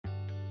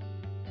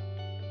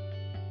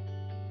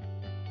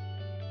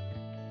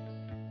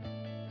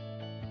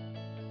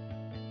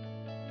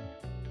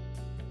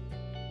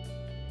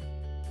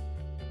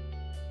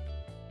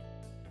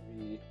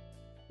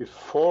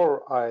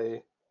before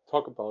I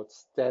talk about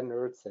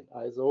standards and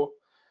ISO,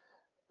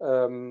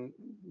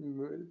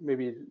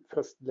 maybe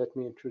first let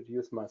me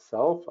introduce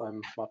myself.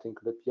 I'm Martin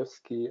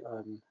Golebiewski.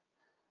 I'm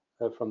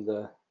from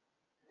the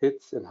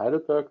HITS in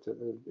Heidelberg.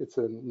 It's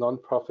a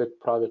non-profit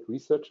private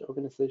research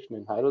organization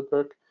in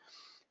Heidelberg.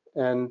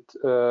 And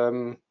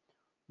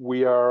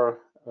we are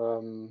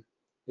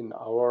in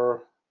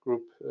our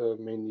group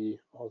mainly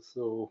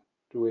also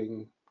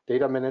doing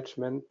data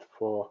management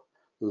for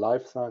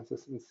life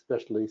sciences, and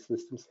especially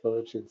systems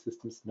biology and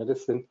systems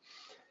medicine.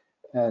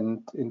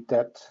 And in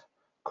that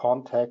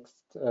context,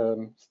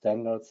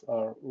 standards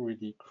are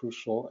really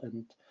crucial.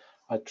 And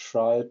I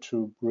try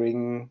to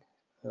bring,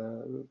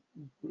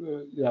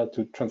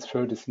 to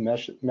transfer this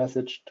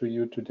message to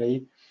you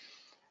today.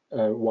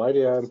 Why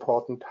they are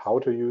important, how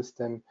to use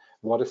them,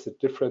 what is the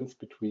difference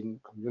between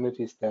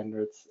community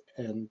standards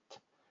and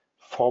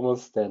formal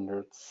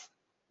standards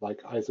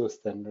like ISO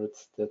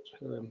standards that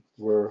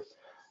were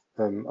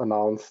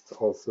announced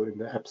also in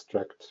the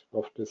abstract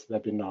of this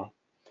webinar.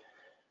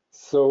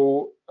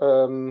 So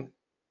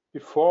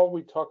before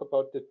we talk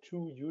about the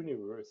two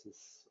universes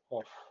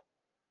of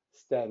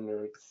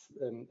standards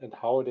and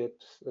how that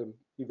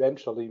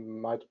eventually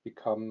might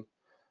become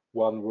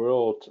one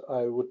world,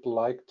 I would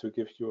like to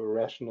give you a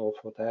rationale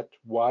for that,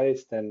 why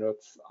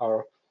standards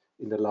are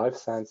in the life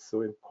science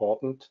so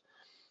important.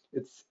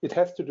 It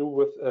has to do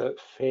with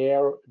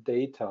fair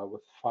data,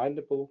 with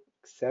findable,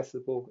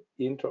 accessible,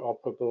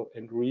 interoperable,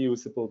 and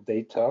reusable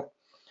data.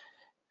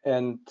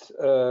 And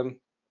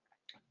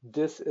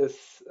this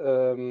is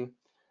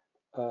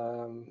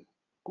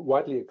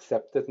widely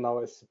accepted now,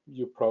 as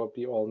you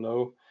probably all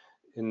know,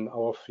 in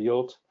our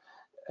field.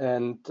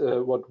 And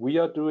what we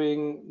are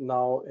doing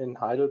now in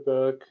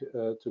Heidelberg,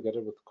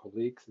 together with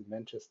colleagues in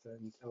Manchester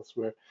and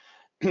elsewhere,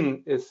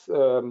 is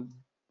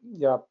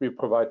we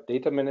provide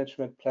data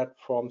management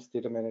platforms,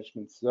 data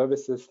management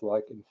services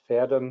like in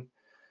Verden,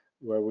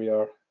 where we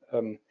are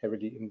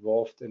heavily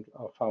involved and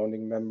are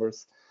founding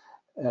members.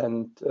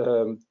 And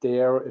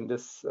there in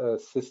this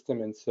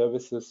system and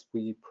services,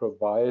 we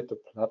provide a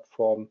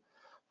platform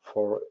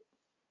for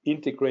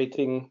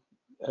integrating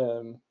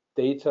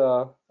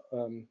data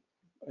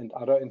and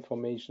other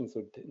information,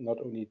 so not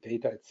only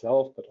data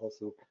itself, but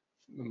also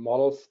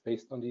models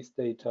based on these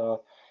data,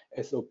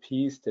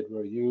 SOPs that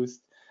were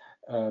used,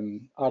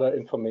 other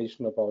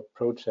information about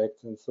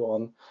projects and so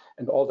on.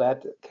 And all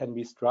that can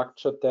be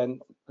structured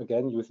then,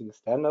 again, using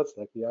standards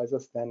like the ISO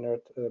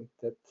standard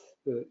that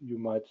you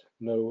might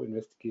know,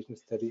 investigation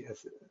study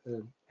as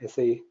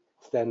assay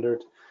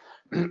standard.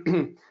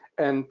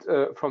 And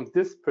from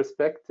this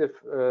perspective,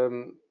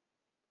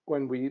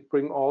 when we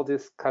bring all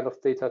this kind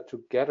of data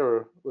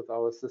together with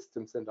our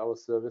systems and our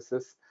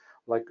services,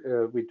 like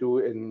we do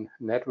in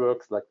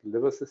networks like the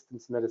Liver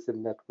Systems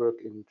Medicine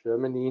Network in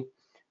Germany.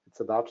 It's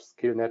a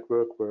large-scale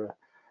network where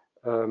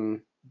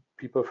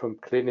people from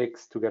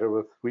clinics together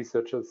with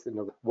researchers in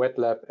a wet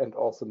lab and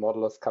also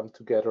modelers come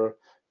together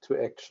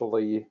to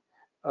actually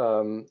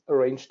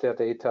arrange their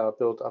data,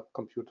 build up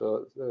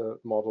computer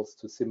models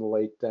to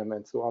simulate them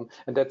and so on.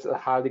 And that's a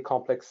highly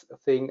complex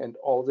thing, and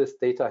all this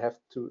data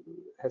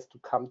has to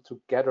come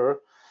together.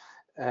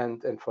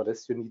 And for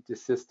this you need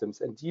these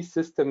systems. And these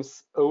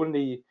systems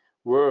only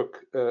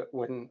work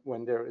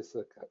when there is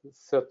a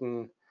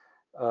certain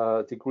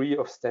degree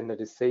of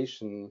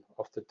standardization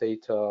of the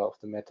data, of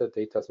the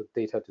metadata, so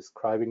data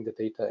describing the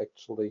data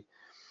actually.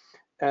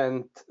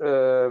 And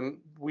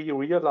we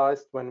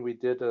realized when we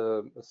did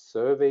a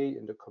survey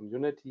in the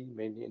community,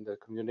 mainly in the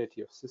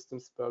community of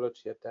systems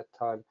biology at that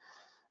time,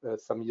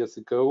 some years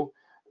ago,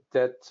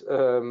 that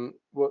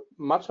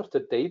much of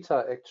the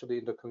data actually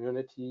in the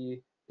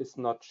community is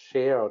not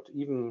shared,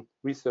 even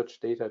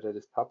research data that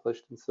is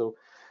published. And so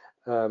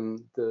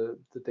the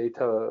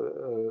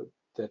data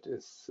that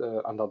is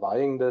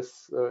underlying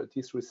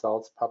these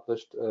results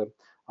published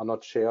are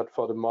not shared.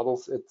 For the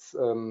models, it's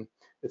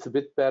a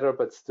bit better,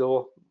 but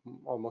still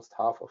almost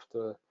half of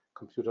the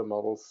computer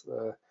models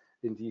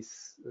in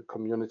these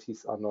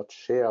communities are not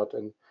shared.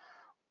 And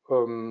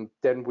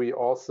then we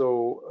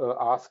also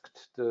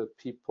asked the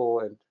people,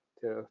 and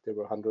there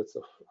were hundreds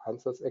of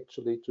answers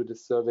actually to the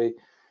survey,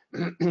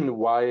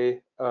 why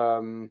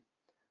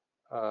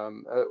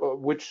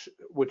which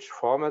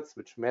formats,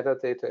 which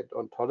metadata and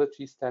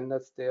ontology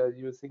standards they are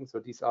using. So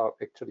these are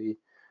actually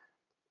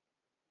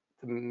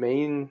the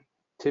main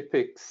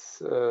typics,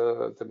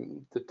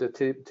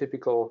 the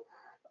typical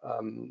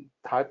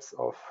types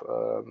of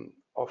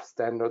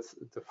standards,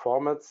 the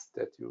formats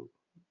that you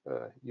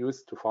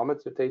use to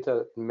format your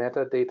data,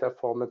 metadata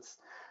formats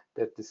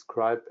that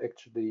describe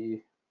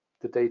actually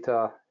the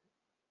data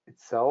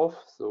itself,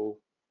 so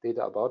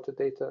data about the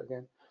data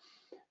again,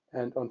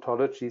 and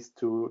ontologies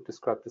to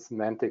describe the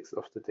semantics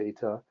of the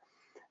data.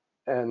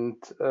 And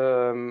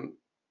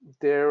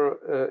there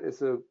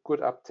is a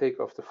good uptake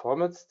of the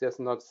formats. There's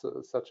not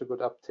such a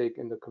good uptake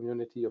in the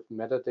community of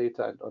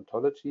metadata and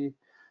ontology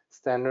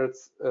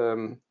standards.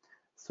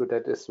 So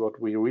that is what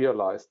we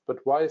realized. But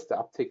why is the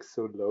uptake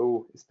so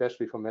low,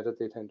 especially for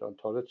metadata and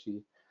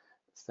ontology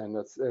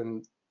standards?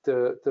 And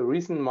the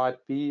reason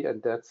might be,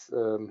 and that's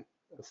a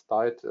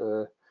slide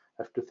I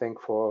have to thank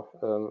for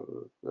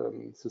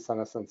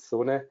Susanna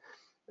Sansone,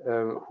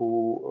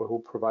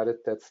 who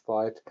provided that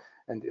slide,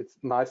 and it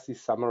nicely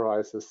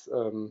summarizes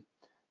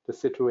the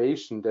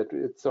situation that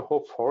it's a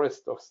whole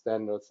forest of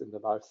standards in the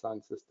life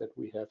sciences that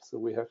we have. So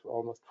we have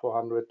almost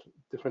 400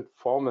 different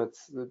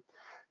formats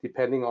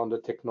depending on the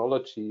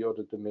technology or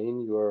the domain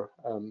you're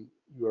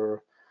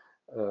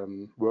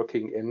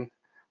working in,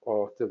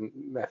 or the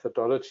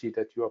methodology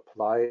that you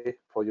apply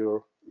for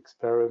your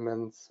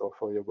experiments or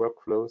for your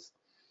workflows.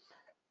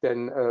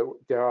 Then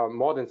there are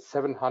more than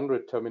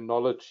 700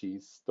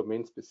 terminologies,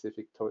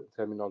 domain-specific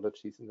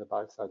terminologies in the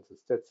life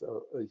sciences. That's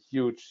a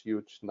huge,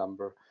 huge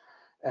number.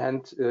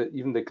 And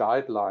even the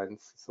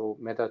guidelines, so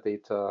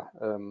metadata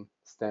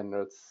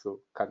standards, so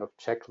kind of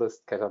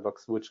checklist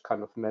catalogs, which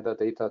kind of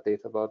metadata,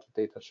 data about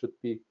data should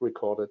be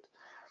recorded.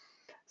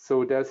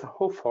 So there's a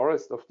whole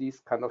forest of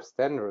these kind of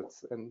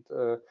standards, and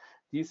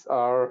these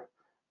are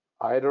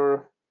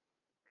either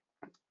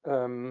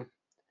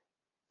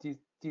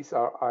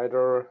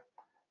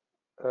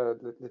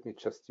let me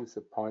just use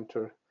a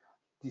pointer.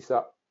 These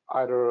are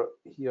either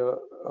here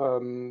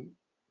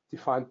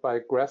defined by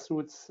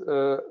grassroots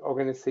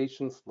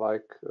organizations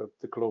like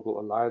the Global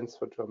Alliance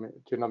for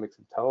Genomics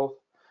and Health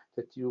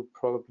that you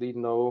probably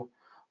know,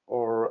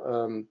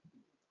 or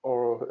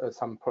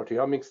some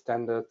proteomic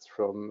standards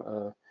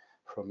from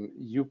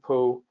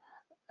UPO,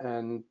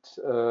 and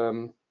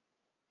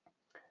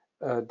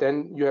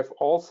then you have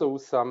also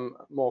some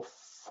more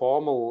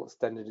formal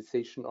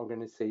standardization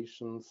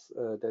organizations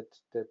that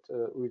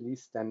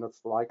release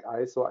standards like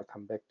ISO. I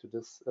come back to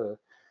this a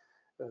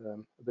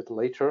bit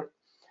later.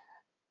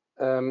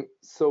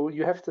 So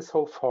you have this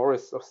whole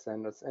forest of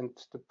standards, and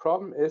the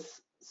problem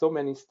is so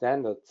many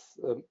standards,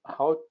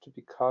 how to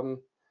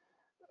become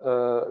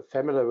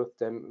familiar with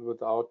them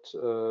without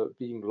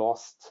being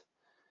lost.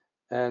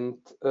 And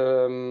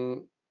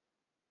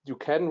you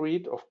can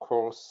read, of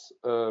course,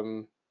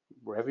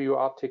 review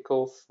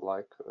articles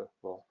like,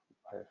 well,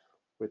 I've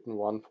written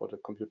one for the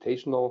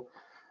computational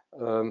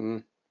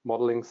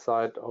modeling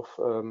side of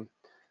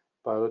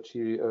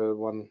biology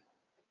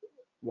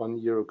one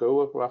year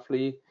ago,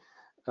 roughly.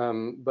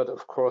 But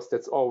of course,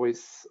 that's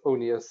always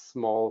only a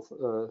small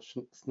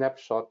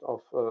snapshot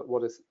of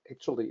what is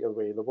actually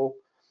available.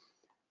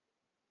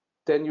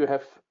 Then you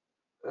have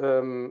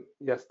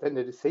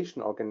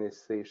standardization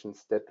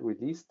organizations that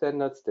release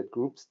standards, that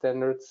group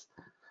standards,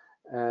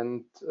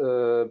 and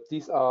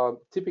these are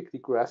typically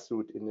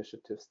grassroots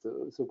initiatives.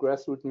 So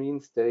grassroots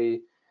means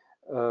they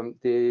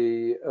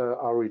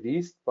are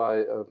released by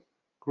a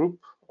group,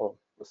 or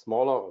a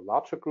smaller or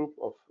larger group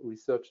of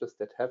researchers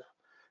that have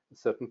a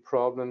certain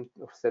problem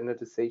of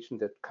standardization,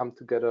 that come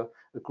together,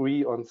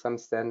 agree on some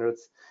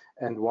standards.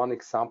 And one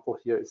example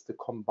here is the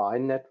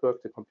COMBINE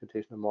network, the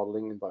Computational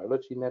Modeling in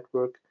Biology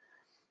network.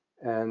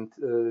 And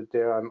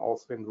there I'm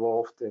also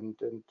involved and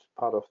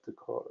part of the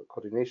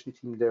coordination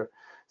team there.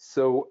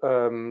 So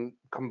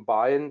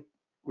COMBINE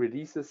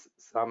releases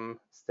some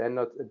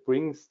standards. It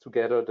brings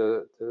together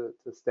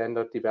the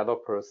standard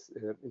developers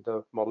in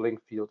the modeling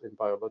field in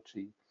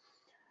biology.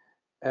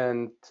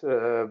 And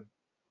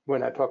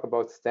when I talk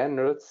about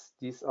standards,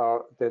 these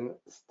are then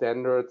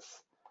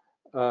standards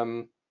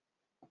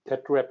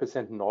that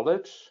represent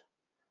knowledge,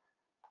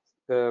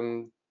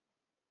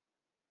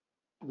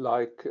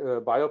 like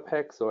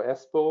BioPACs or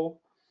ESPO.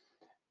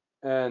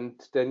 And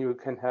then you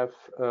can have,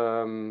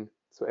 so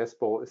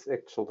ESPO is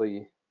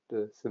actually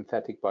the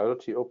synthetic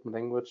biology open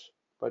language,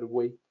 by the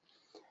way.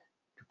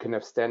 You can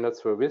have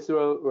standards for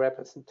visual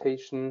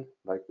representation,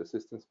 like the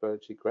systems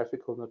biology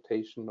graphical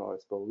notation or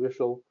ESPO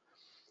visual,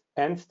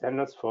 and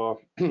standards for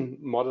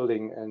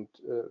modeling and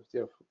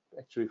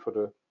actually for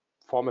the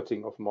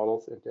formatting of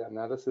models and their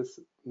analysis.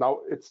 Now,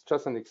 it's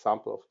just an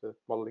example of the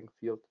modeling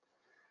field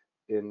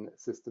in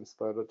systems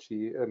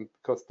biology,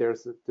 because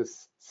there's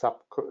this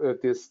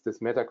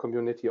meta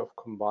community of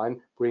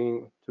COMBINE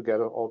bringing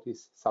together all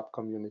these sub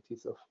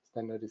communities of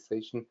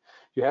standardization.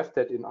 You have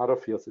that in other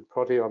fields, in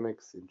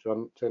proteomics, in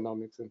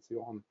genomics, and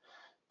so on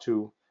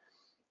too.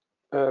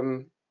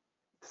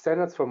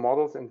 Standards for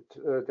models and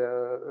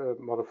their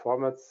model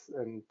formats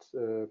and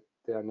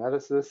their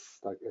analysis,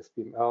 like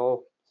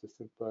SBML,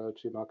 systems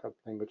biology markup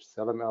language,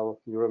 CellML,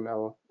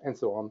 NeurML, and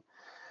so on.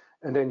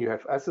 And then you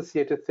have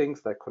associated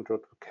things like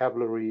controlled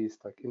vocabularies,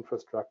 like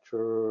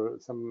infrastructure,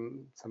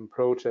 some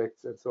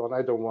projects, and so on.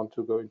 I don't want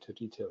to go into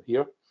detail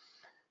here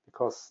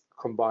because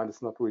COMBINE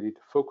is not really the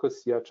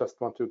focus here. I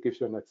just want to give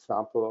you an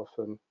example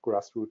of a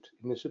grassroots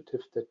initiative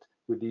that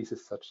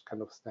releases such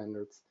kind of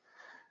standards.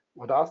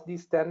 What are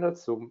these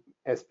standards? So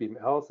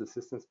SBML, the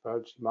systems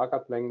biology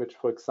markup language,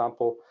 for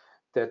example,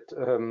 that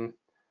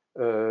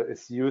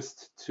is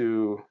used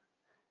to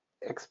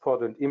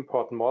export and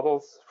import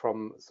models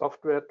from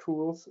software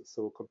tools,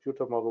 so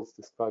computer models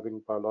describing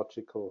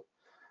biological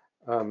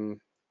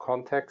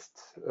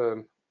context,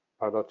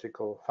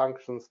 biological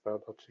functions,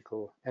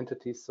 biological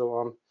entities, so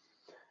on.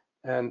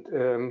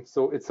 And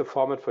so it's a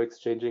format for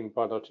exchanging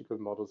biological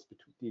models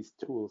between these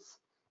tools.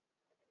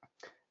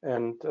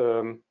 And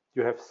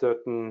you have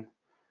certain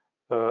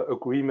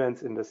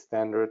agreements in the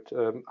standard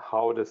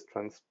how this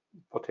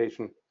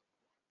transportation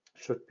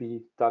should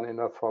be done in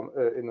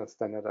a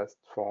standardized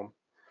form.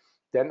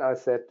 Then I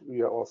said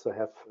we also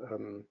have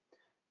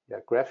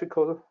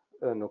graphical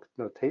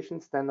notation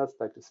standards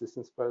like the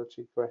systems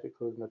biology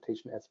graphical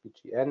notation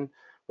SBGN,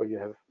 where you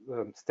have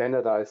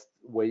standardized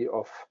way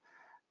of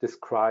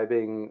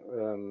describing,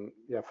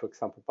 for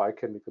example,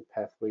 biochemical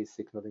pathways,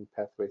 signaling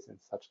pathways, and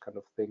such kind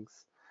of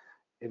things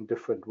in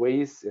different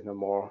ways, in a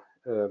more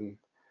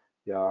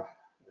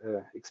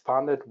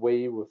expanded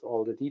way with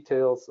all the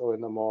details, or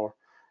in a more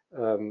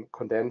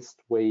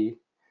condensed way.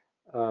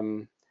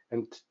 And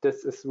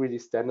this is really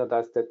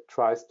standardized, that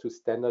tries to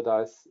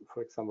standardize,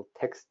 for example,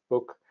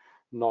 textbook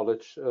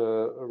knowledge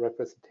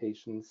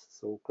representations,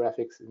 so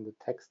graphics in the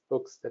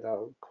textbooks that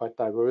are quite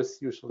diverse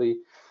usually,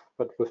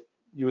 but with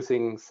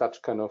using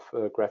such kind of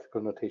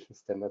graphical notation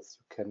standards,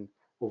 you can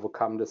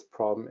overcome this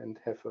problem and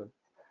have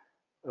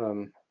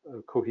a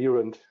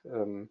coherent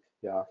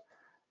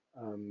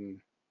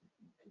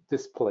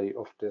display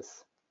of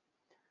this.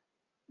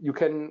 You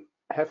can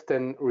have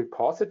then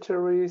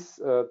repositories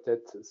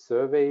that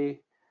survey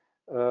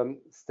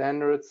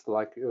standards,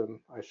 like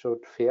I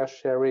showed fair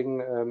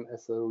sharing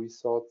as a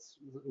resource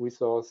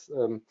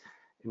in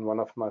one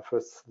of my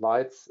first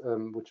slides,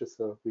 which is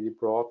a really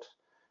broad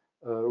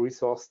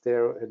resource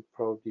there, and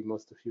probably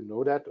most of you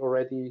know that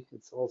already.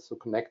 It's also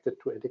connected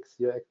to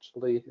ELIXIR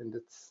actually, and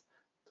it's,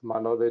 to my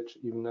knowledge,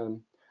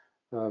 even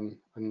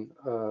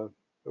a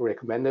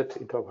recommended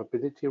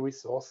interoperability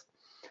resource.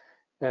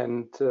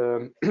 And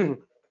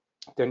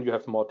then you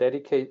have more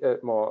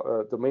dedicated,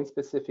 more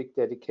domain-specific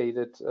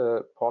dedicated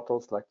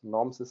portals like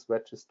NORMSys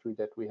registry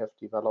that we have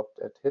developed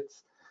at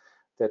HITS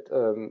that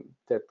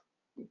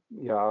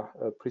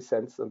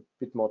presents a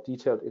bit more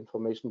detailed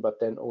information, but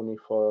then only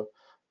for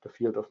the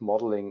field of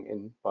modeling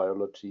in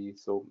biology.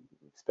 So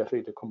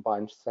especially the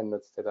combined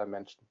standards that I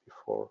mentioned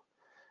before.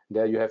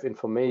 There you have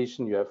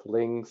information, you have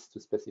links to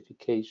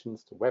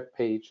specifications, to web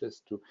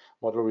pages, to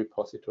model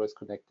repositories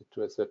connected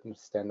to a certain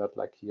standard,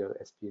 like here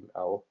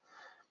SBML.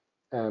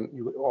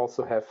 You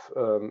also have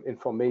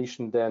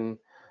information then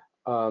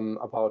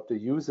about the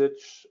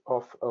usage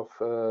of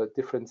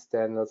different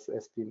standards,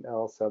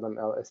 SBML,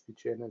 CellML,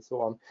 SBGN, and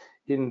so on,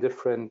 in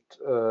different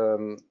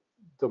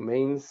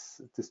domains,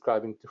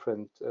 describing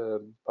different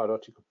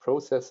biological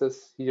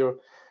processes here.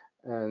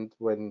 And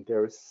when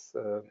there's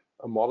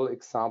a model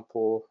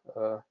example,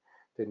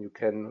 then you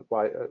can,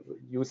 by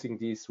using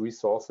these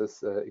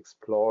resources,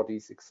 explore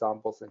these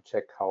examples and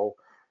check how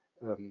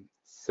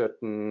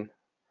certain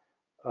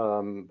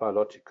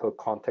biological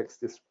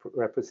context is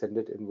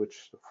represented in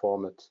which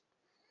format.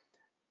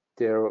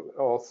 There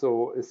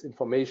also is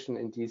information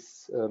in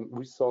these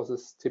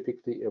resources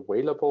typically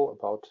available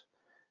about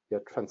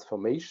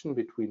transformation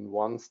between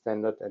one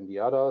standard and the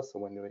other. So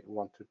when you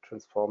want to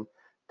transform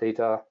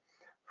data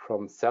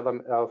from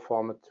CellML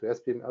format to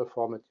SBML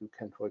format, you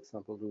can, for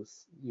example,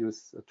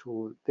 use a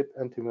tool dip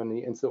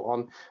antimony and so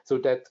on. So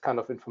that kind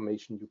of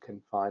information you can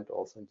find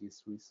also in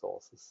these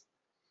resources.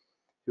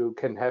 You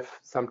can have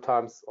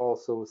sometimes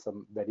also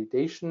some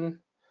validation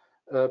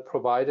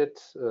provided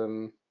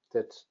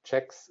that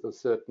checks a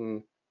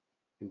certain,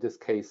 in this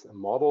case, a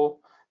model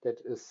that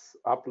is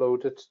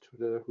uploaded to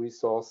the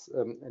resource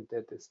and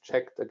that is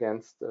checked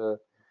against the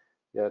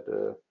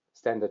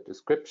standard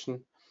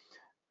description.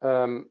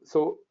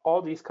 So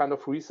all these kind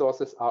of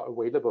resources are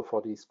available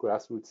for these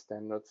grassroots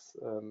standards.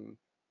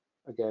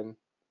 Again,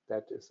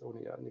 that is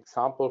only an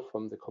example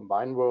from the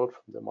combined world,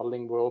 from the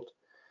modeling world.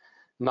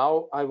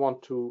 Now I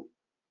want to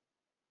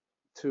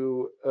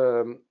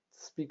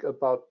speak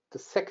about the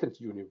second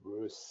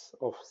universe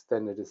of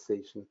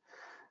standardization.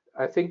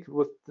 I think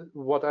with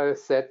what I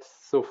said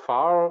so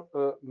far,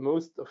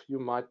 most of you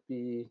might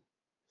be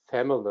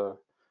familiar.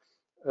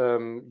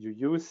 You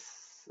use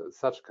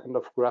such kind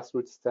of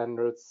grassroots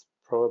standards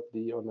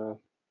probably on a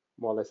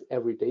more or less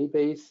everyday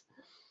base,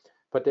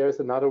 but there is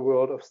another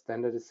world of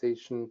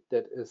standardization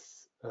that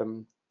is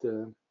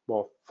the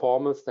more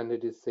formal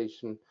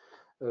standardization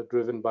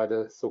driven by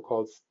the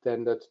so-called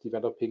standard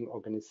developing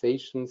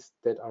organizations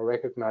that are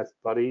recognized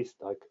bodies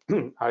like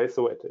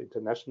ISO at the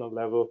international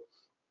level.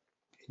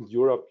 In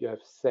Europe, you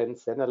have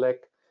CENELEC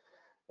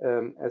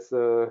as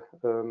a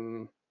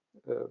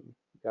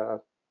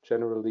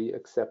generally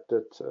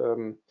accepted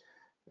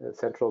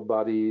central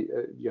body.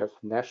 You have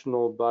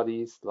national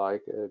bodies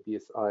like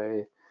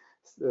BSI,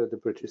 the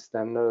British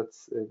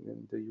Standards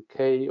in the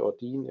UK, or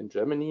DIN in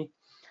Germany.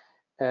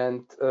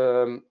 And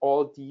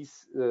all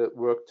these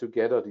work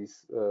together,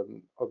 these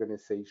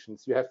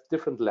organizations. You have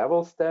different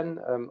levels then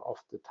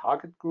of the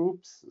target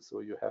groups.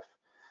 So you have,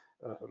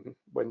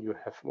 when you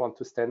want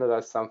to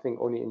standardize something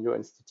only in your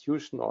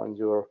institution or in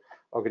your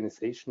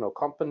organization or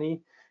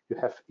company, you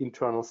have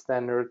internal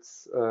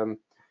standards.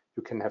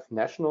 You can have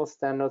national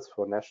standards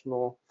for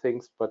national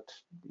things, but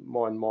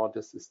more and more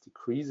this is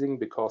decreasing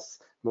because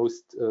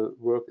most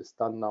work is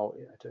done now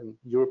at a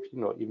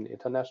European or even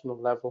international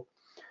level.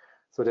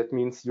 So that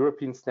means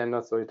European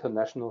standards or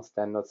international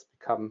standards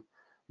become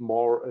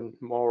more and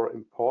more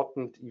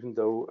important, even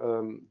though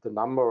the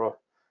number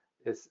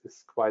is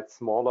quite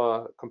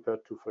smaller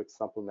compared to, for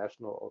example,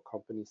 national or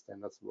company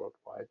standards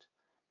worldwide.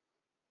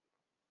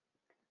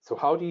 So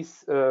how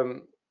these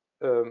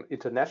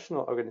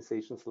international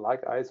organizations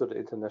like ISO, the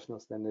International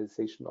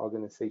Standardization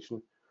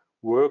Organization,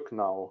 work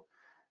now.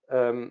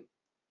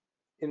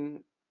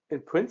 In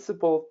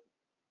principle,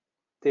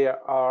 they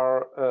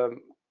are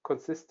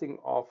consisting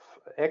of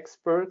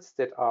experts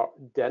that are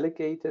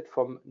delegated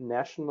from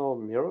national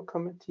mirror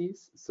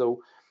committees.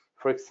 So,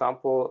 for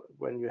example,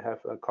 when you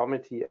have a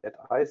committee at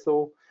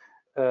ISO,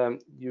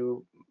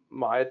 you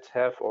might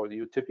have, or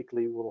you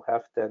typically will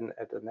have then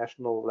at a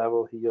national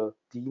level here,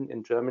 DIN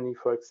in Germany,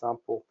 for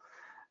example,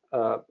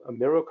 a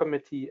mirror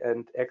committee,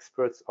 and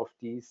experts of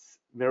these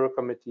mirror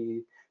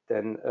committee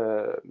then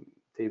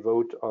they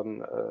vote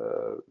on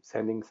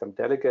sending some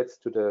delegates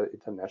to the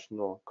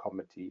international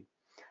committee.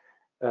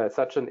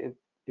 Such an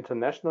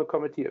international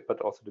committee,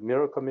 but also the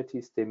mirror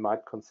committees, they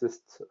might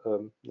consist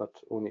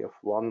not only of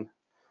one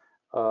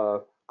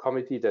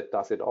committee that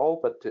does it all,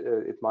 but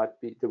it might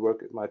be the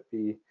work. It might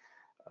be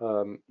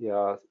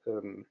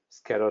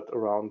scattered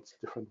around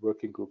different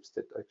working groups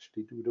that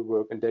actually do the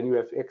work. And then you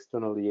have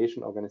external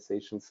liaison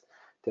organizations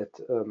that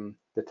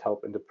that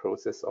help in the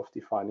process of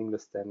defining the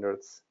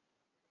standards.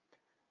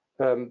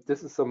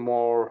 This is a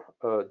more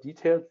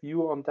detailed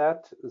view on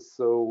that.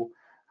 So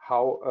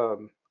how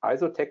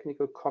ISO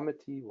technical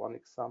committee, one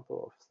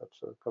example of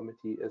such a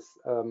committee is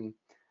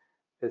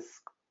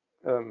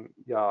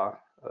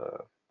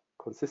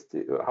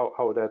consisting,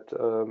 how that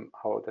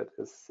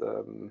is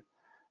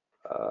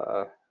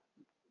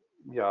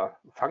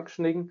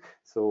functioning.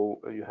 So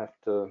you have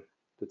the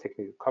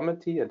technical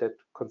committee, and that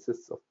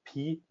consists of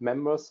P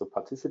members, so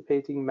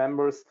participating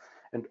members,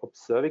 and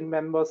observing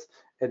members.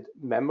 And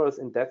members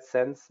in that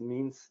sense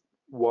means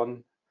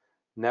one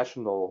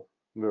national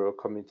mirror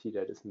committee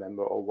that is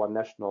member, or one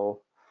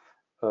national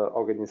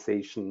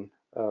organization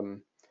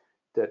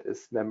that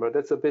is member.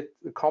 That's a bit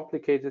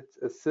complicated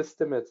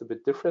system. It's a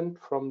bit different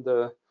from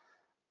the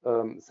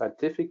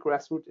scientific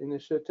grassroots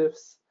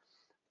initiatives,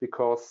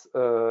 because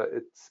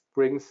it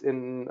brings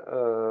in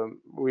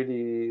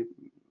really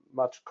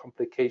much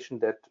complication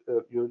that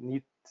you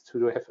need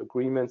to have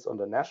agreements on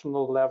the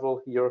national level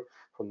here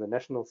from the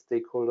national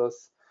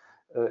stakeholders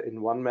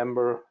in one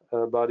member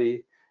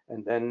body,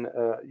 and then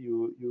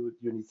you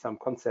need some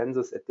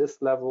consensus at this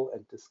level,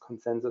 and this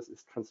consensus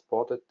is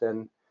transported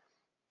then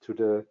to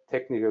the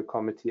technical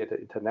committee at the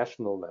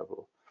international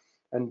level.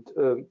 And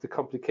the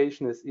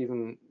complication is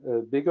even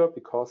bigger,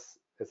 because,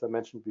 as I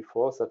mentioned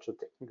before, such a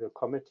technical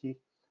committee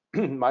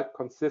might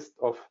consist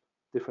of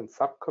different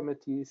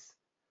subcommittees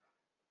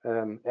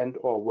and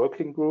or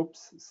working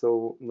groups.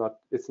 So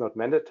it's not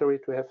mandatory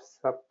to have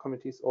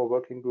subcommittees or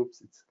working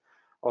groups. It's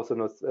also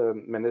not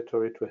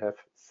mandatory to have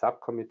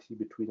subcommittee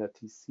between a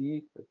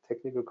TC, a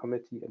technical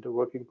committee, and a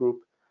working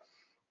group.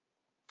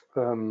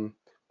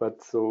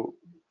 But so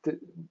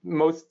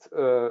most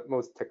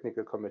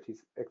technical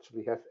committees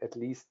actually have at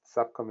least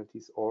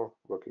subcommittees or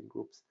working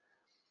groups.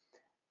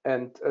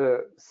 And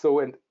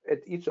and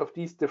at each of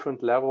these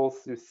different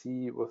levels, you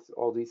see with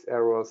all these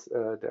arrows,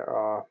 there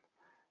are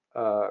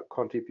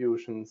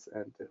contributions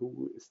and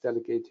who is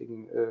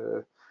delegating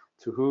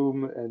to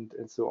whom,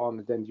 and so on.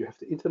 And then you have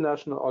the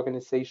international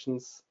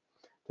organizations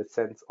that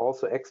sends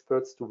also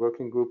experts to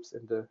working groups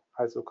in the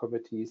ISO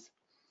committees.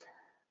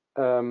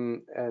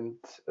 Then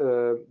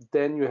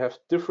you have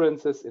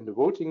differences in the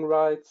voting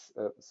rights.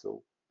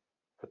 So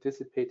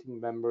participating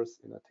members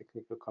in a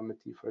technical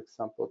committee, for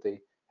example,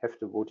 they have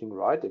the voting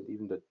right and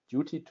even the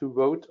duty to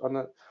vote on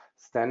a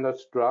standard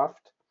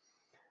draft.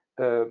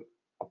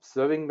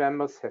 Observing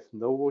members have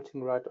no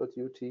voting right or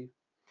duty.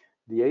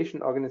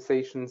 Liaison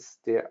organizations,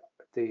 they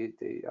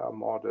are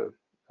more the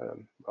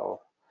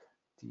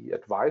the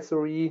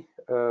advisory.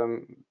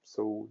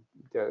 So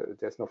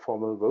there's no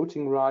formal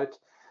voting right,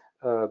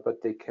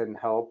 but they can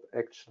help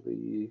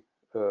actually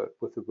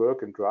with the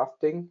work and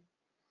drafting.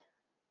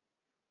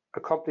 A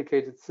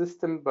complicated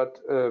system, but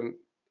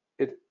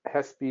it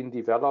has been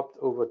developed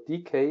over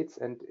decades,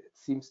 and it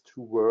seems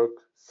to work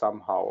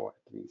somehow,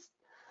 at least.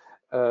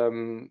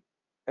 And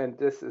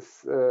this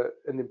is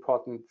an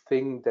important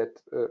thing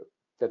that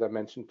I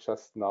mentioned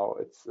just now.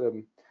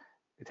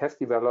 It has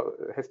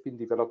been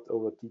developed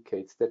over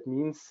decades. That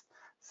means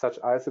such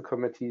ISO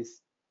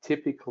committees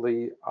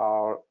typically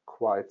are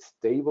quite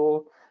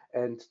stable,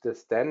 and the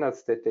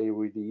standards that they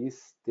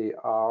release, they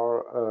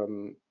are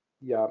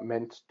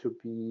meant to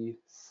be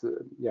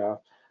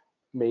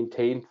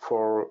maintained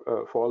for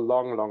a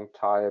long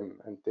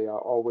time, and they are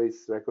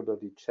always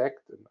regularly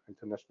checked. An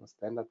international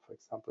standard, for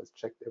example, is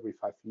checked every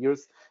 5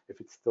 years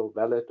if it's still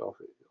valid, or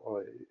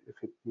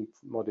if it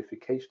needs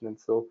modification. And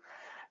so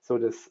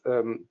this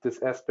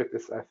aspect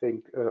is, I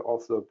think,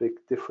 also a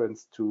big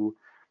difference to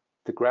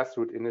the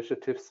grassroots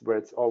initiatives, where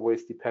it's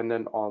always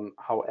dependent on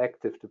how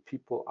active the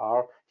people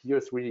are. Here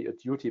is really a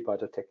duty by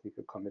the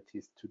technical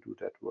committees to do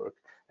that work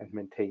and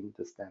maintain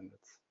the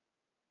standards.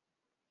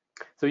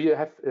 So you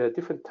have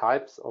different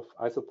types of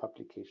ISO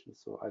publications,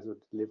 so ISO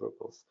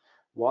deliverables.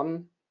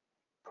 One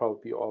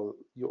probably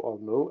you all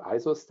know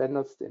ISO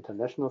standards, the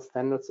international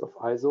standards of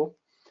ISO,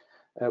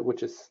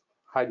 which is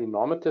highly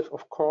normative,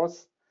 of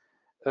course.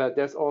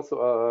 There's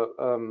also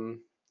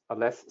a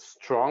less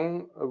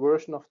strong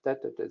version of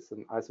that. It is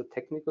an ISO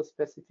technical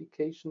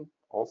specification,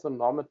 also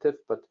normative,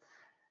 but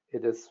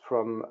it is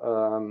from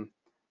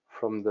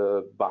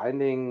the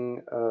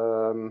binding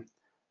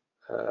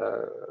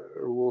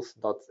rules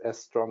not as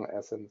strong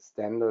as in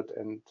standard,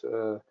 and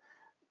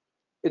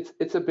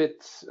it's a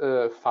bit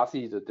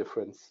fuzzy, the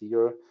difference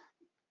here.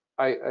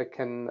 I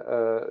can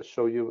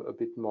show you a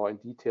bit more in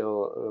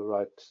detail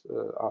right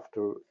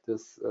after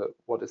this,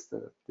 what is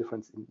the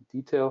difference in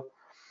detail.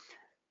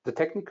 The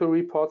technical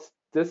reports,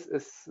 this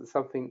is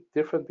something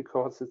different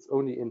because it's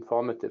only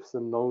informative, so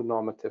no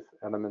normative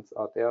elements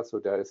are there, so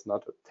there is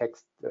not a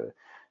text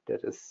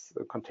that is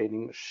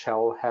containing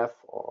shall have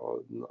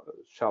or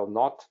shall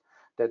not,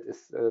 that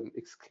is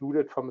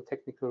excluded from a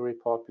technical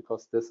report,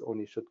 because this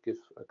only should give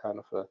a kind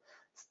of a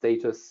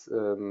status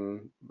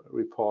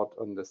report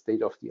on the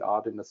state of the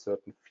art in a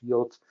certain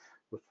field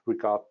with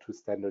regard to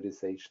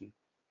standardization.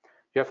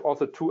 You have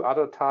also two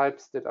other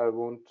types that I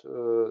won't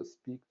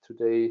speak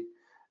today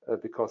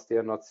because they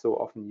are not so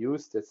often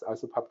used. It's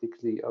ISO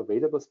publicly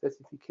available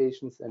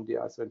specifications and the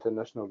ISO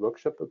international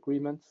workshop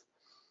agreements.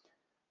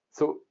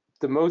 So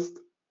the most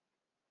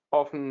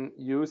often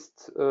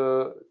used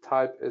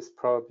type is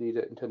probably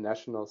the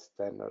international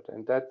standard,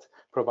 and that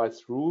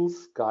provides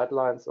rules,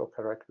 guidelines, or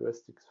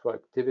characteristics for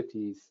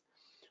activities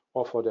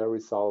or for their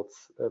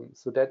results.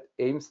 So that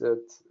aims at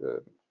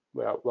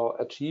well,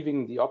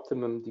 achieving the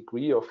optimum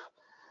degree of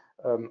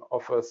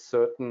a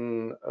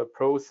certain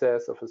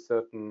process, of a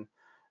certain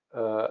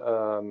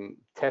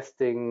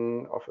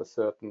testing, of a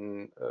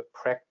certain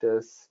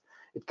practice.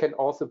 It can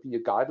also be a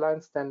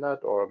guideline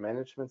standard or a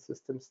management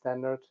system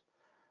standard.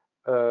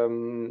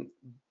 And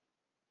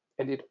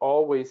it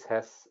always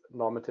has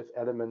normative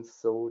elements,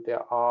 so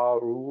there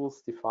are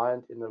rules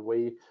defined in a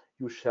way: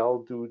 you shall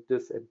do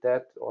this and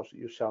that, or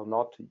you shall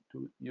not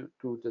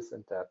do this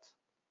and that.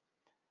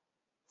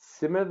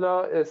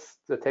 Similar is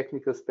the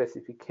technical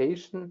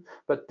specification,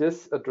 but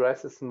this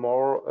addresses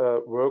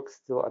more work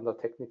still under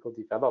technical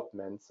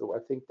development. So I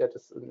think that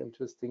is an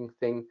interesting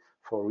thing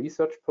for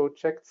research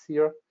projects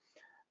here,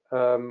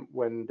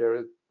 when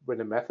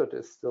a method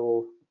is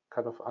still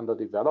kind of under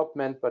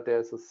development, but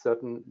there's a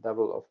certain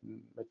level of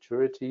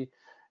maturity,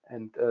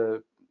 and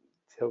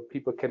so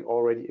people can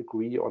already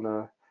agree on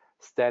a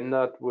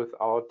standard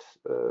without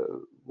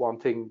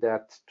wanting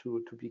that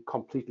to be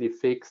completely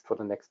fixed for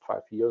the next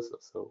 5 years or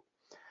so.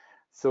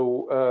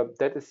 So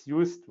that is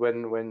used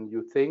when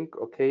you think,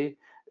 okay,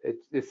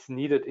 it is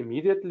needed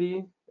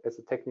immediately as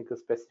a technical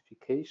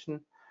specification,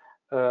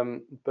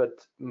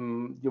 but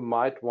you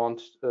might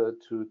want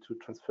to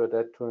transfer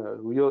that to a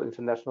real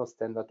international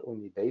standard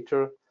only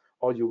later,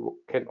 or you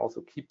can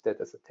also keep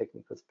that as a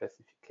technical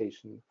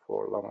specification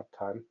for a longer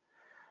time.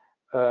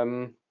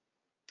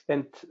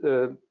 And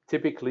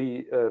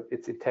typically,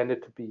 it's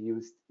intended to be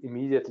used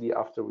immediately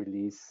after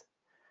release.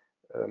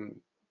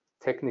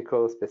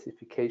 Technical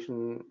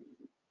specification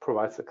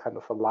provides a kind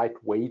of a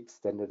lightweight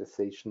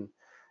standardization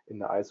in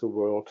the ISO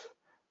world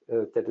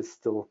that is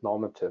still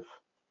normative.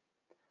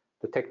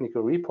 The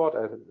technical report,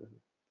 I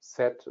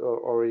said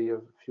already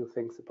a few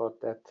things about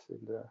that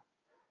in the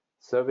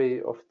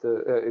survey of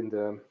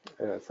the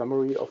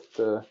summary of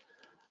the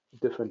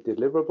different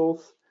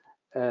deliverables,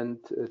 and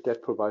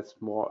that provides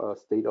more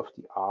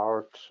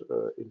state-of-the-art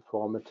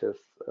informative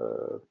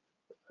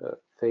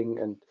thing,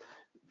 and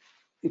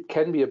it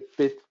can be a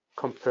bit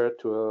compared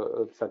to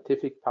a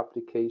scientific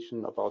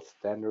publication about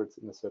standards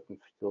in a certain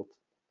field.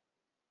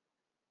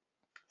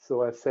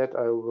 So I said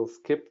I will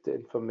skip the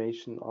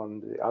information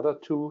on the other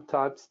two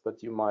types,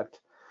 but you might,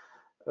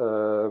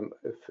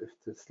 if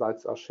the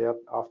slides are shared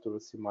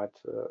afterwards, you might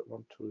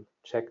want to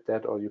check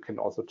that, or you can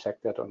also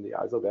check that on the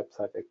ISO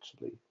website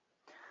actually.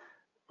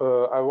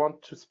 I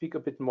want to speak a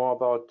bit more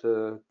about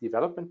the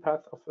development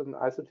path of an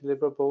ISO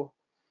deliverable.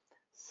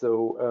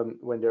 So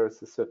when there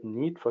is a certain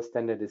need for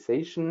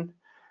standardization,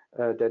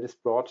 that is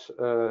brought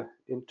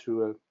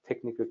into a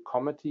technical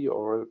committee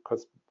or a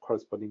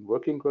corresponding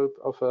working group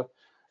of a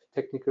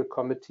technical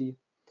committee,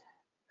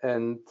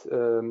 and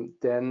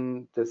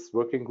then this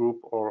working group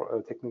or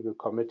a technical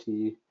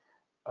committee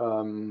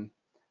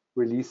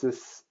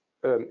releases,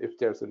 if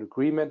there's an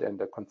agreement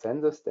and a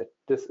consensus that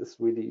this is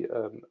really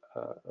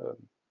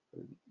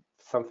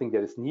something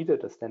that is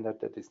needed, a standard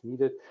that is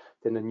needed,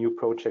 then a new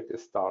project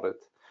is started.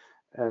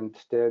 And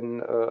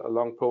then a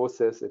long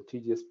process, a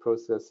tedious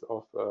process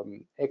of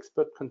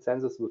expert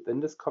consensus within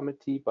this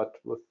committee, but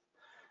with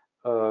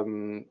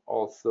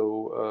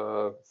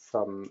also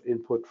some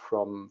input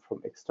from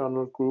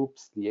external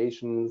groups,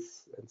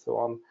 liaisons, and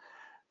so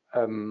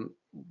on,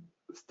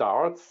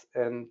 starts.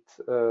 And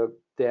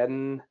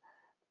then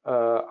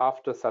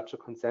after such a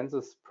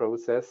consensus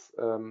process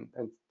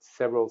and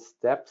several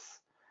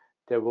steps,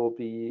 there will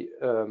be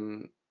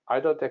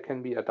either there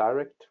can be a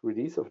direct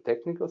release of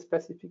technical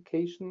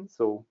specification,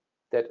 so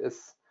that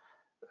is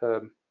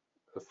a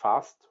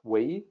fast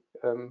way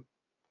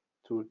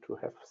to to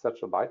have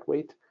such a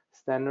lightweight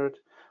standard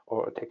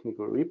or a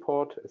technical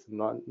report as a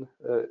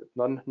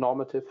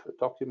non-normative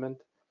document.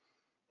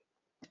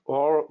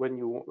 Or when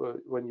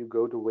you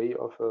go the way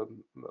of a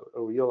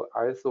real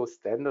ISO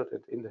standard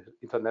and in the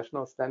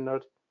international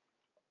standard,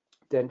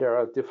 then there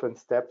are different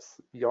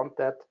steps beyond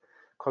that.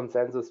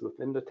 Consensus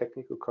within the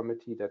technical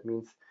committee. That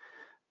means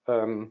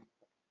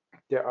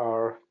there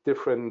are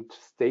different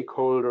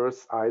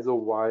stakeholders,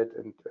 ISO-wide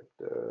and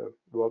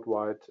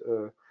worldwide,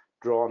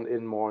 drawn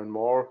in more and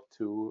more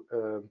to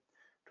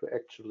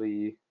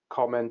actually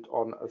comment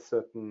on a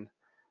certain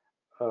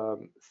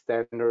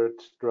standard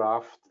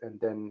draft, and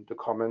then the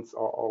comments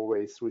are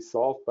always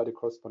resolved by the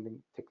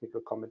corresponding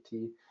technical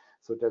committee.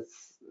 So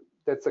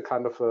that's a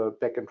kind of a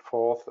back and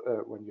forth.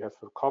 When you have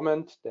a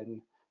comment,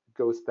 then it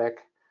goes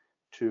back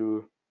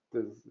to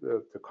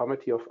the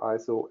committee of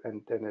ISO,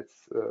 and then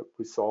it's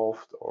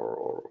resolved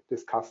or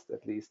discussed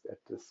at least at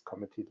this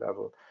committee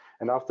level.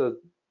 And after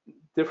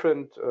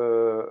different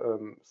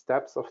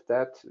steps of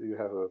that, you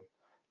have a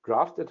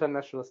draft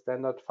international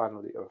standard,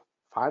 finally a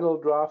final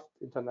draft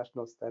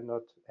international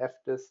standard,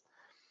 FDIS,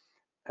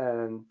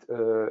 and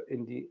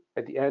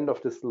at the end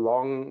of this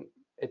long,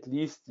 at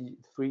least the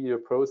 3-year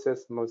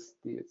process,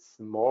 mostly it's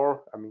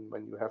more. I mean,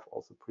 when you have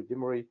also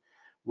preliminary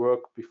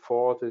work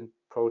before the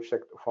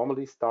project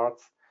formally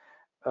starts,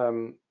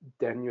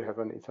 then you have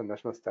an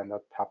international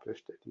standard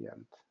published at the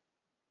end.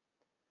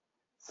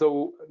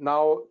 So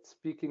now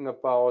speaking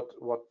about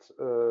what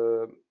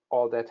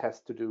all that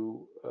has to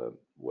do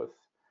with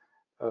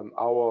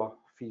our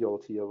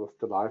field here with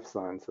the life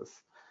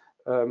sciences.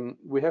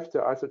 We have the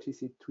ISO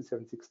TC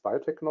 276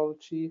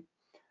 biotechnology,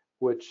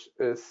 which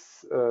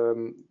is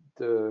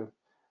the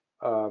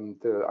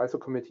ISO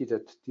committee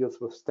that deals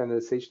with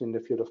standardization in the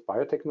field of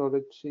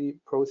biotechnology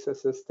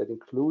processes. That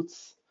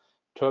includes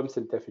terms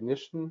and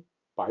definition,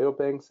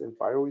 biobanks and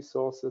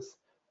bioresources,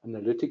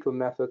 analytical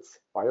methods,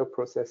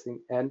 bioprocessing,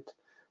 and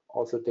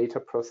also data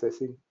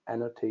processing,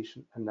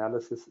 annotation,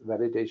 analysis,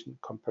 validation,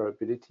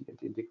 comparability, and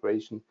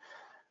integration.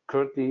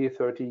 Currently,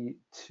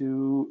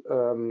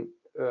 32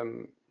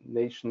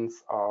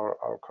 nations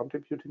are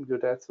contributing to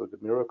that, so the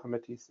mirror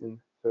committees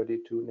in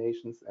 32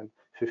 nations and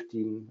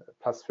 15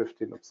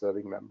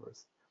 observing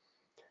members.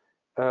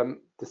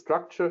 The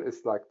structure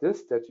is like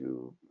this, that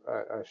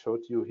I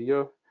showed you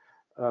here,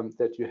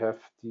 that you have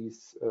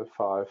these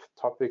 5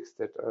 topics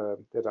that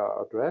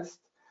are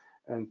addressed,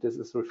 and this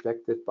is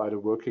reflected by the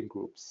working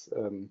groups.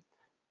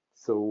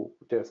 So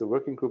there's a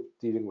working group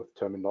dealing with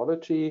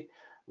terminology,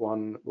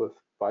 one with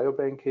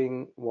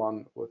biobanking,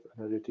 one with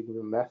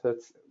analytical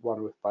methods,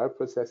 one with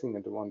bioprocessing,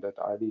 and the one that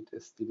I lead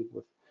is dealing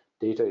with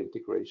data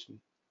integration.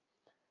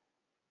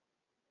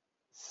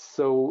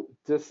 So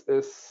this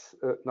is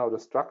now the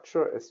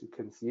structure as you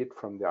can see it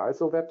from the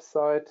ISO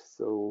website.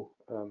 So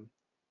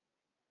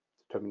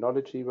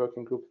terminology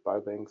working group,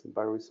 biobanks and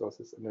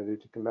bioresources,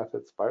 analytical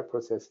methods,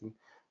 bioprocessing,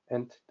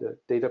 and the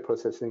data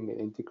processing and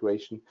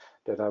integration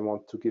that I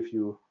want to give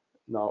you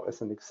now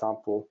as an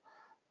example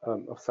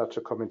of such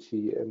a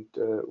committee and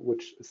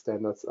which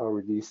standards are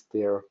released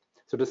there.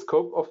 So the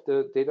scope of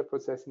the data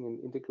processing and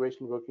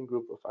integration working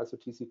group of ISO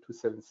TC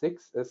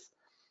 276 is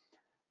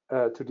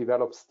to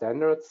develop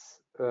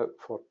standards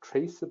for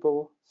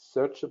traceable,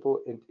 searchable,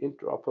 and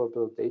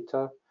interoperable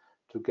data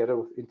together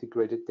with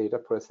integrated data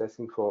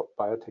processing for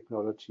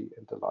biotechnology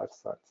and the life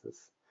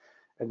sciences.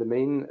 And the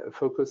main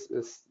focus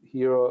is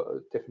here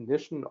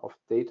definition of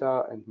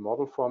data and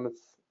model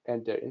formats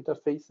and their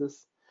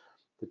interfaces,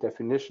 the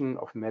definition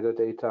of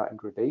metadata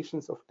and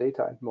relations of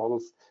data and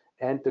models,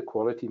 and the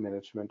quality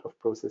management of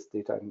process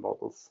data and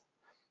models.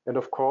 And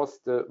of course,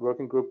 the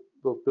working group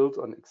will build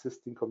on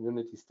existing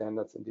community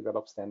standards and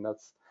develop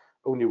standards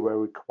only where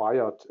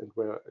required and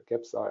where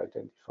gaps are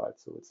identified.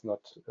 So it's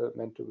not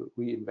meant to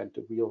reinvent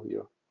the wheel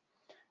here.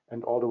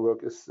 And all the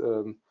work is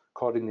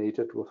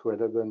coordinated with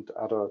relevant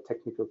other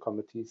technical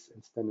committees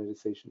and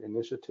standardization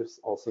initiatives,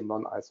 also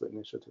non-ISO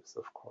initiatives,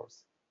 of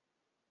course.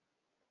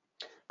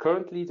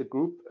 Currently, the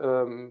group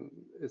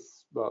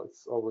is, well,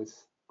 it's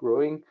always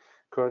growing.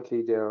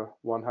 Currently, there are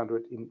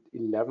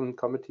 111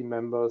 committee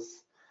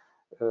members,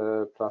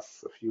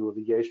 plus a few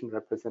liaison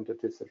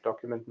representatives and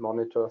document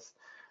monitors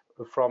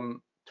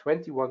from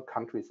 21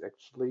 countries,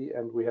 actually.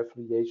 And we have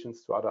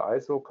liaisons to other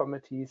ISO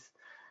committees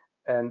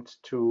and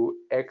to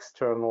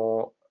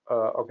external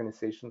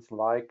organizations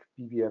like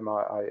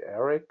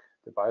BBMI-ERIC,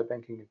 the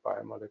Biobanking and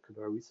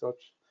Biomolecular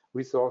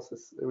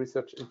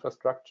Research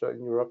Infrastructure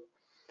in Europe,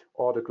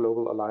 or the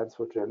Global Alliance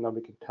for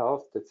Genomic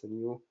Health. That's a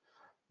new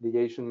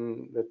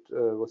liaison that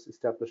was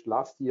established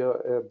last year.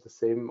 The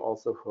same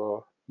also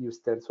for EU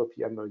stands for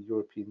PM, a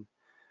European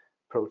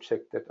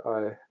project that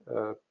I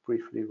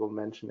briefly will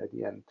mention at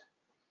the end.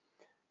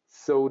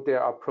 So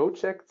there are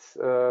projects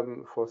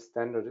for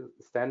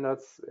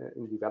standards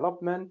in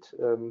development,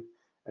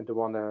 and the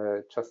one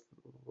I just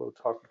will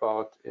talk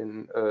about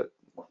in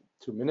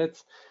 2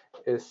 minutes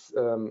is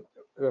the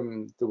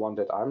one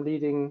that I'm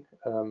leading.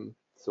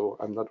 So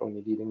I'm not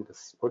only leading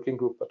this working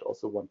group, but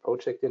also one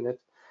project in it.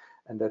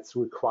 and that's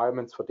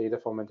requirements for data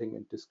formatting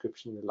and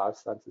description in the life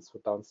sciences for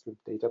downstream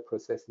data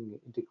processing and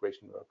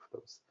integration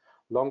workflows.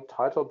 Long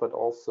title, but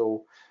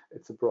also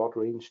it's a broad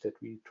range that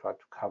we try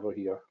to cover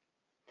here.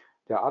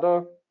 There are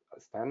other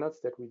standards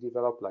that we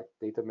develop, like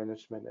data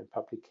management and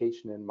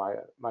publication in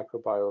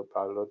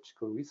microbiological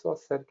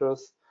resource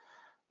centers,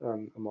 a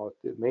more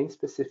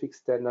domain-specific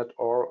standard,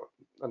 or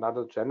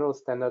another general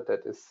standard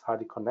that is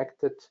highly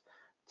connected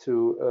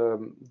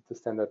to the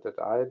standard that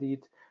I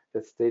lead.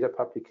 That's data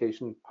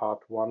publication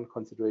part 1,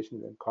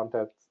 considerations and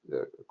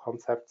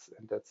concepts,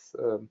 and that's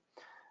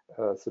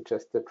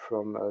suggested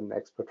from an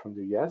expert from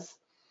the US.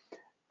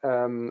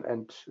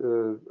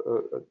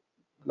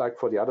 Like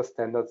for the other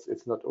standards,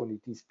 it's not only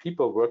these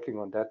people working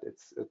on that,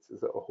 it's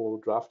a whole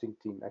drafting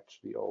team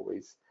actually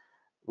always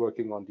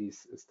working on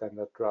these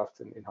standard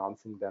drafts and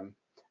enhancing them,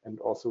 and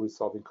also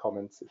resolving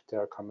comments if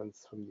there are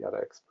comments from the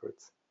other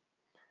experts.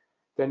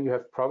 Then you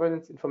have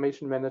provenance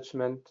information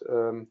management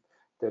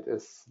that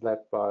is led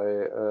by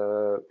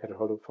Peter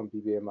Holub from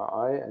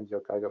BBMI and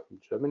Jörg Geiger from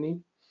Germany.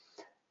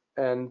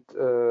 And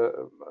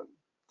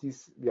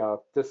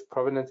this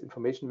provenance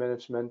information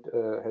management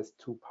has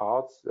 2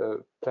 parts.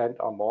 Planned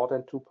are more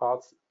than 2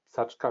 parts.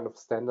 Such kind of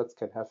standards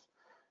can have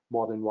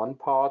more than 1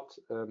 part,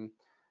 and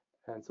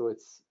so you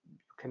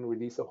can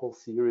release a whole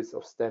series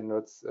of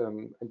standards,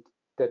 and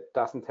that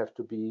doesn't have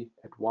to be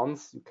at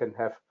once. You can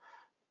have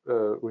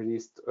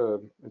released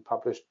and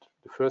published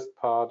the first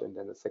part and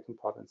then the second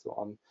part and so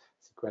on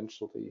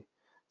sequentially.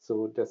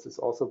 So this is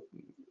also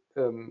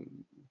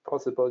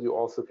possible. You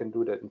also can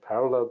do that in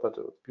parallel, but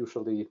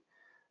usually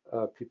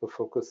people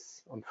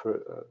focus on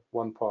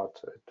one part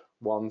at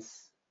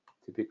once,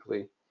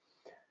 typically.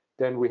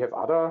 Then we have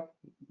other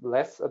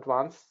less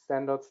advanced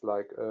standards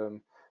like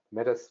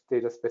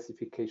metadata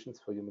specifications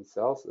for human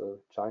cells, a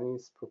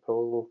Chinese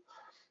proposal,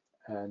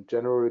 and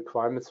general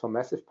requirements for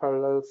massive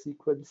parallel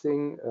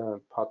sequencing,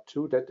 part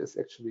 2. That is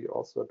actually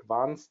also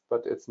advanced,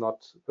 but it's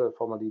not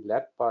formally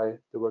led by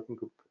the working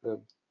group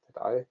that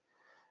I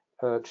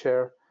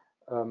chair.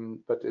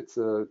 But it's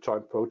a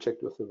joint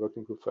project with the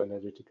Working Group for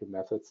Analytical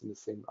Methods in the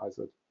same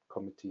ISO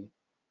committee.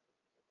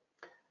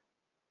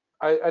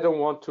 I don't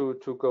want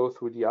to go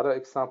through the other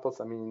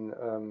examples. I mean,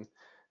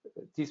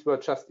 these were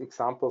just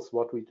examples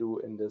what we do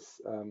in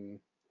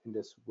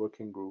this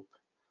working group.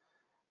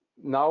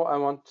 Now I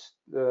want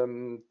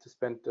to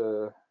spend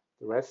the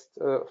rest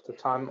of the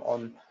time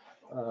on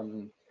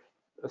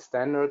a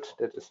standard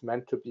that is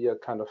meant to be a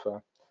kind of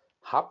a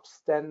hub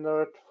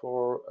standard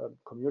for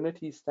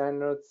community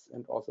standards,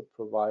 and also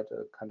provide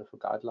a kind of a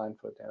guideline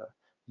for their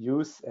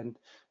use, and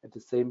at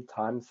the same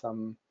time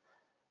some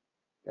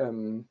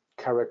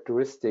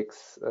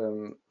characteristics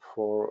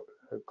for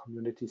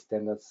community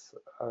standards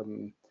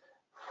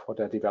for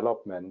their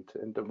development.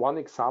 And one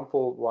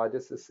example why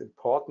this is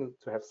important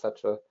to have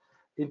such a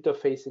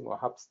interfacing or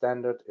hub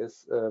standard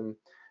is a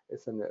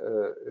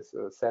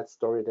sad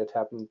story that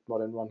happened more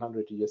than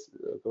 100 years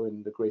ago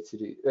in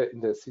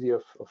the city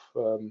of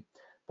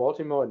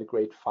Baltimore, in the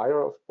Great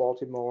Fire of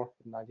Baltimore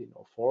in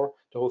 1904.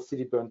 The whole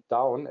city burned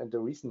down, and the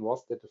reason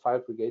was that the fire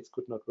brigades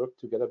could not work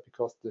together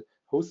because the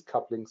hose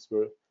couplings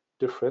were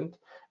different,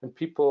 and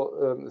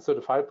people, so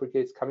the fire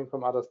brigades coming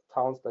from other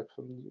towns like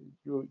from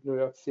New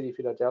York City,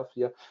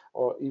 Philadelphia,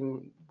 or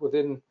even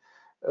within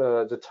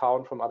the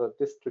town from other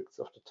districts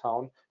of the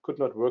town, could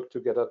not work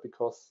together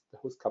because the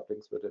hose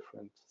couplings were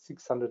different.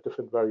 600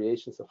 different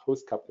variations of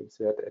hose couplings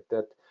we had at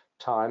that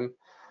time.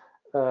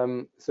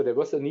 So there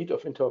was a need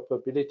of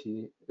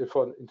interoperability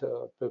for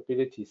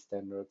interoperability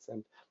standards,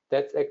 and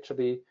that's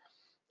actually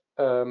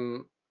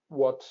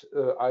what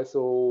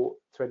ISO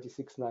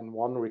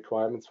 26691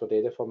 requirements for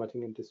data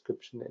formatting and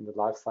description in the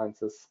life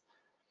sciences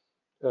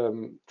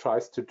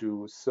tries to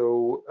do.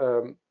 So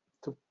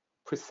to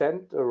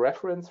present a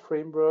reference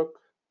framework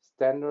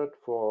standard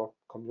for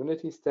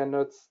community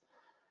standards,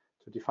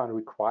 to define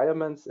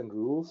requirements and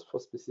rules for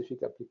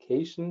specific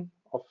application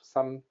of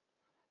some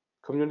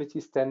community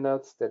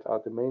standards that are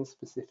domain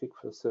specific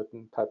for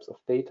certain types of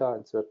data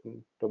and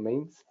certain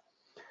domains.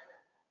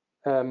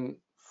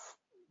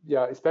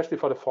 Yeah, especially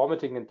for the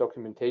formatting and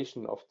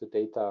documentation of the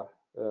data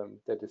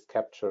that is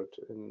captured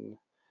in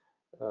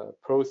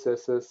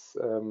processes,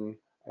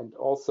 and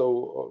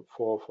also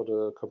for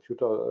the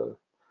computer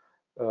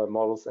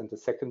models and the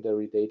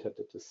secondary data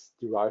that is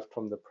derived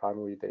from the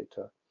primary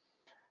data.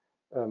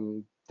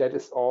 That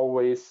is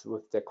always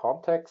with their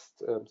context,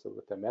 so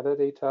with their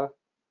metadata.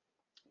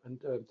 And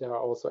there are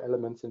also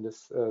elements in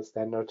this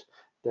standard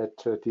that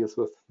deals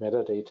with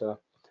metadata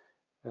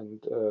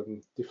and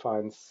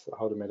defines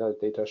how the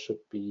metadata should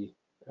be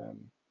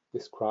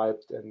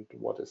described and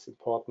what is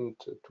important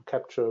to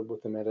capture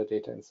with the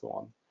metadata and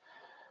so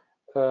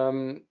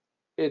on.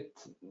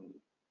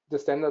 The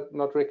standard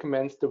not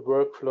recommends the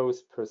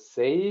workflows per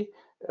se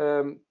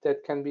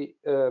that can be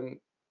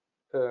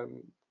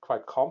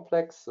quite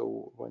complex.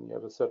 So when you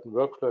have a certain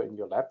workflow in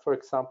your lab, for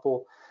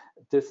example,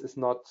 this is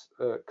not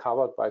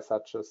covered by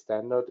such a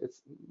standard.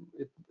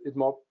 It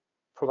more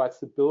provides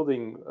the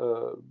building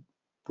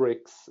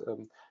bricks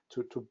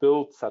to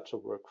build such a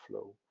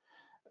workflow.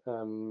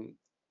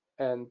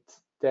 and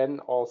then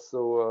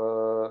also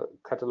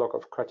a catalog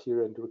of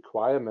criteria and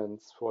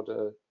requirements for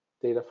the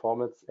data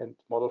formats and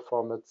model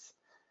formats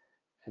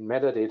and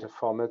metadata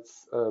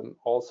formats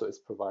also is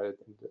provided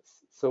in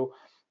this. So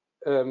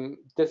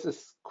this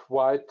is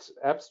quite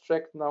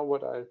abstract now,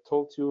 what I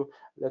told you.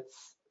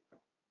 Let's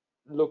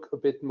look a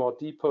bit more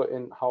deeper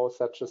in how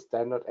such a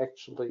standard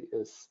actually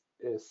is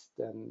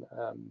then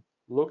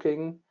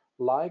looking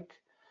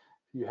like.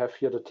 You have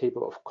here the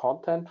table of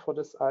content for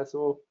this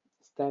ISO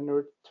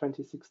standard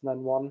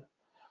 26991.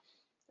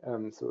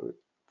 So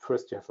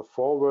first you have a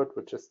foreword,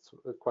 which is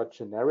quite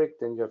generic.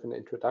 Then you have an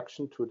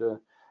introduction to the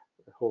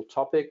whole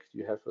topic.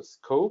 You have a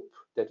scope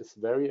that is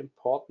very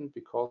important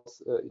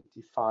because it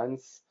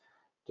defines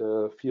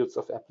the fields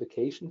of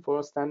application for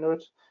a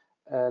standard.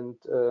 And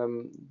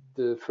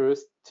the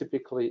first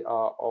typically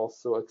are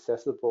also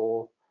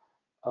accessible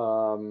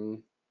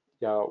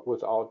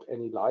without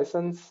any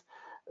license.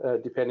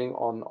 Depending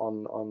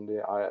on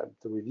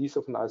the release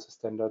of an ISO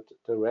standard,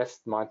 the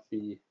rest might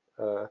be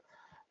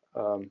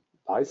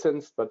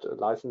licensed, but a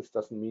license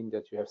doesn't mean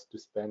that you have to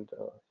spend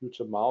a huge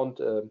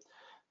amount.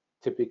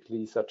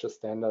 Typically, such a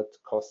standard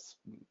costs,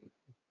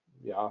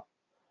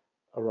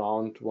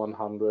 around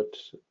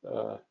 $100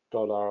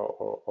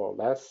 or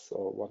less,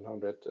 or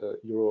 100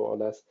 euro or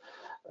less,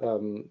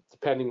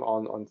 depending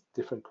on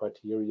different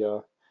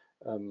criteria.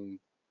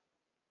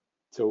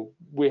 So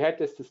we had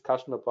this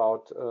discussion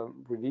about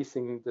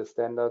releasing the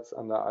standards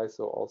under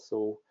ISO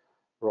also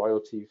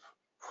royalty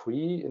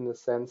free, in the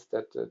sense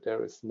that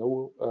there is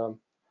no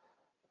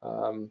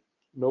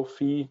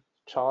fee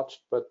charged,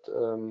 but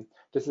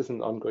this is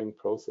an ongoing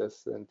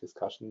process and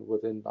discussion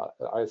within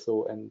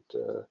ISO, and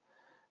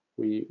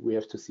we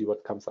have to see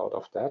what comes out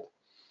of that.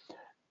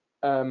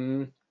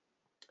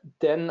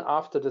 Then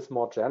after this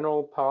more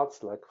general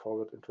parts like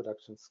forward,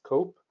 introduction,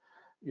 scope,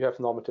 you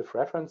have normative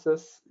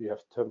references, you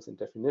have terms and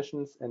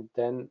definitions, and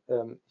then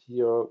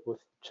here with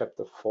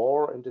chapter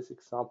 4 in this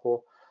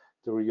example,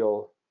 the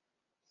real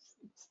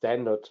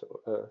standard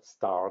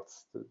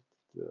starts.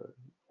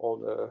 All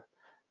the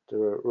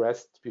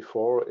rest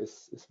before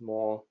is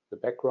more the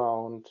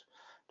background,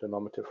 the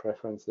normative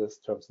references,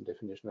 terms and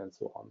definition, and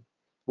so on,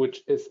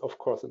 which is of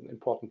course an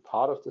important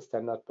part of the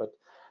standard, but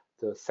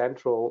the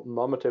central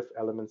normative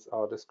elements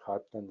are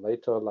described then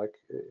later,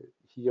 like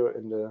here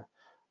in the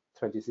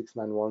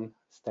 26991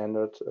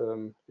 standard,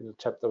 in a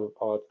chapter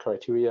about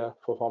criteria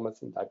for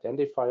formats and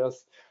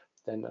identifiers,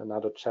 then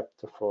another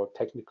chapter for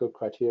technical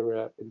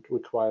criteria and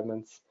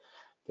requirements.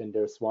 Then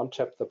there's one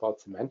chapter about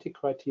semantic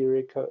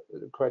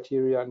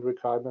criteria and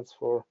requirements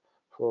for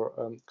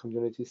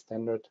community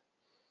standard.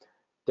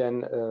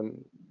 Then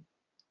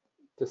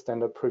the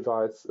standard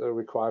provides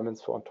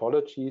requirements for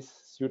ontologies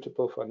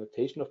suitable for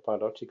annotation of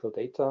biological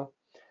data,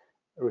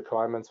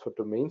 requirements for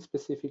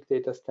domain-specific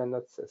data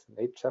standards as an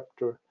 8th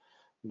chapter.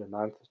 In the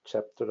 9th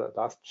chapter, the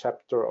last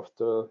chapter of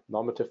the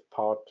normative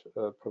part,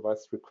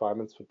 provides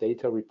requirements for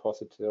data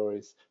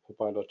repositories for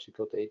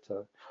biological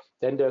data.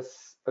 Then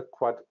there's a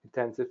quite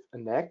intensive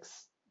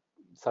annex.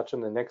 Such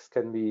an annex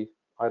can be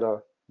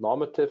either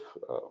normative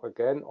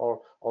again,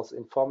 or also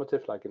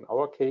informative, like in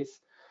our case.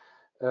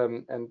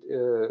 And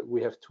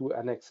we have two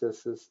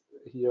annexes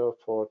here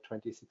for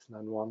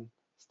 26991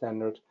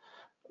 standard.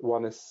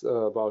 One is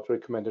about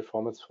recommended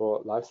formats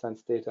for life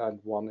science data, and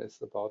one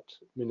is about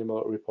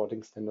minimal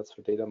reporting standards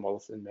for data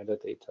models and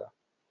metadata.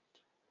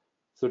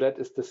 So that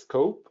is the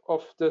scope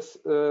of this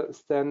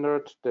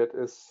standard. That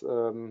is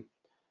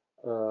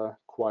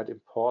quite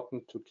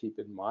important to keep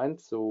in mind.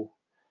 So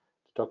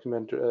the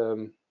document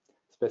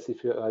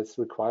specifies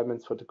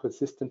requirements for the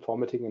consistent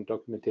formatting and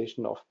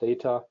documentation of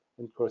data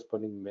and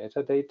corresponding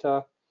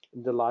metadata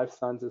in the life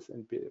sciences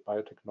and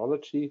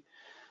biotechnology.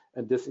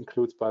 And this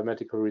includes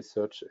biomedical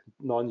research,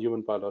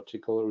 non-human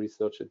biological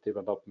research and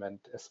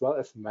development, as well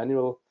as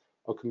manual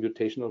or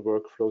computational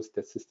workflows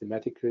that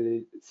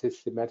systematically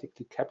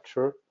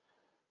capture,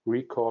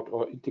 record,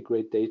 or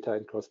integrate data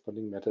and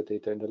corresponding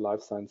metadata in the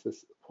life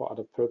sciences for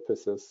other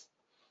purposes.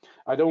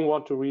 I don't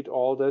want to read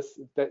all this.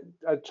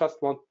 I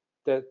just want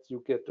that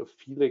you get a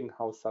feeling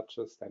how such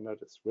a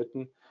standard is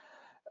written.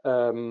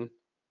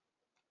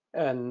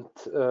 And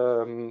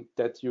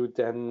that you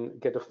then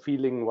get a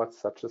feeling what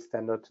such a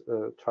standard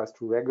tries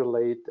to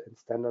regulate and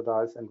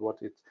standardize, and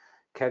what it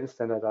can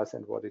standardize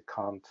and what it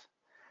can't.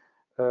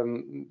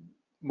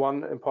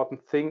 One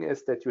important thing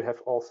is that you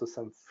have also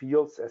some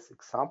fields as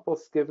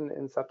examples given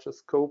in such a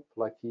scope,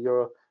 like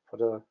here for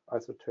the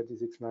ISO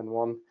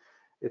 26991.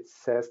 It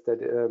says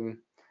that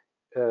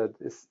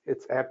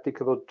it's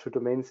applicable to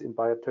domains in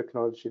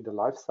biotechnology and the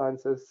life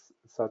sciences,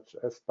 such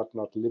as but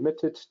not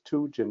limited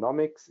to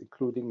genomics,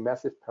 including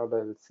massive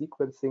parallel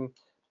sequencing,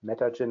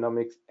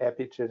 metagenomics,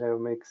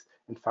 epigenomics,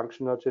 and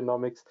functional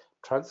genomics,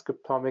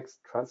 transcriptomics,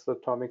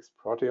 translatomics,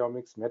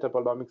 proteomics,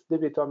 metabolomics,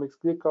 lipidomics,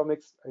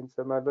 glycomics,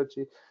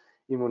 enzymology,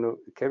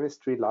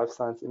 immunochemistry, life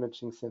science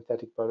imaging,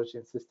 synthetic biology,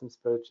 and systems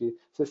biology,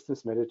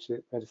 systems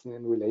medicine,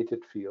 and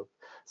related field.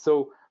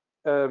 So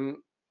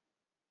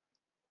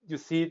you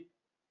see,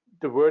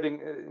 the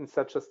wording in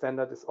such a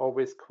standard is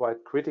always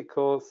quite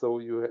critical.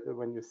 So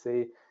when you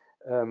say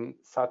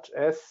such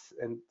as,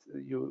 and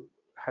you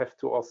have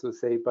to also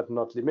say, but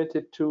not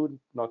limited to,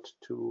 not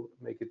to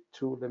make it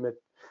too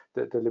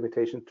the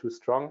limitation too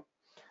strong.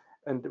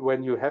 And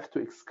when you have to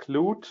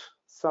exclude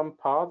some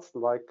parts,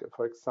 like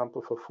for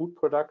example for food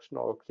production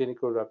or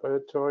clinical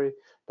laboratory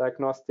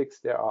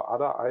diagnostics, there are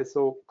other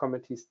ISO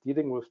committees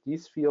dealing with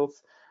these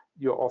fields.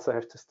 You also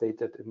have to state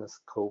that in the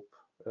scope,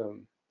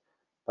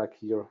 like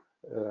here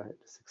in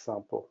this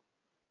example.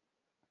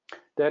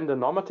 Then the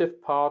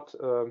normative part,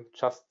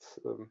 just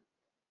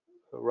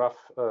rough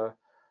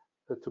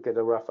to get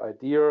a rough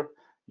idea.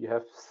 You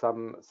have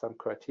some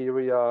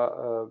criteria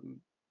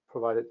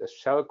provided as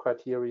shell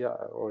criteria.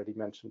 I already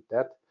mentioned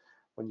that.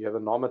 When you have a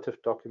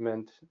normative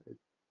document, it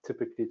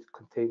typically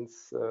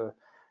contains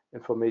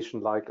information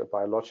like a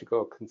biological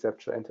or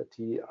conceptual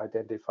entity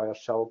identifier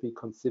shall be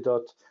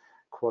considered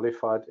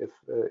qualified if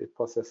it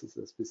possesses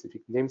a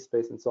specific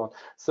namespace and so on.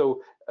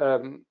 So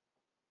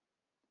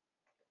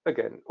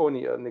again,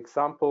 only an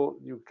example.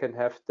 You can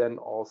have then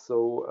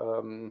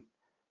also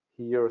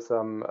here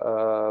some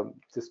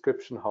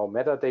description how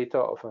metadata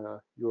of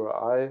a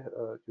URI,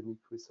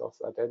 unique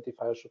resource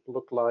identifier, should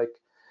look like,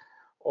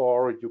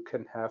 or you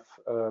can have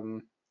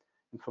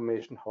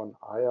information how an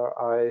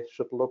IRI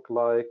should look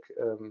like,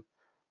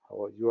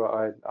 how a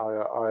URI and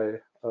IRI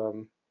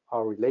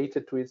are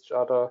related to each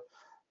other,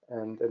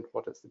 and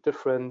what is the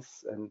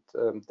difference. And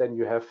then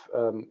you have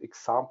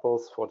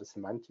examples for the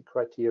semantic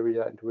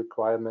criteria and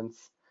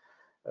requirements.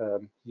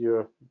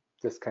 Here,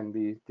 this can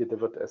be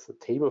delivered as a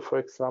table, for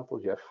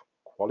example. You have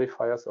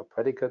qualifiers or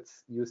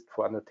predicates used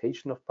for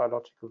annotation of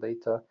biological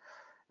data,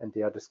 and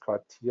they are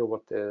described here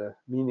what the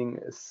meaning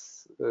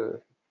is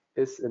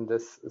in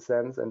this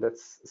sense, and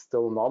that's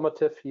still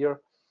normative here.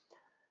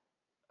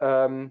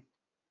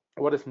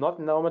 What is not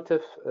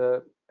normative,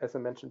 as I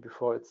mentioned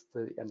before, it's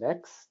the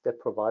annex that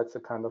provides a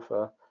kind of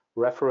a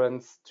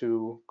reference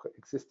to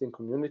existing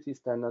community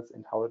standards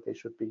and how they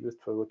should be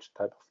used for which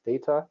type of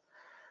data.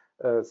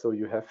 So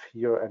you have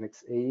here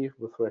Annex A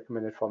with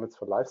recommended formats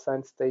for life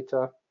science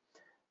data.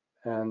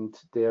 And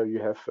there you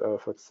have,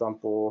 for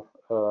example,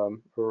 a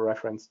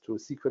reference to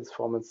sequence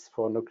formats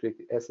for nucleic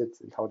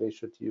acids and how they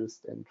should be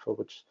used and for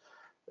which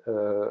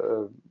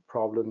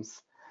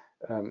problems.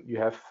 You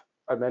have,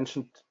 I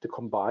mentioned the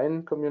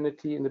Combine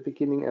community in the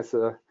beginning as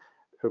a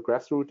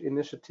grassroots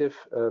initiative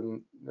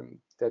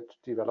that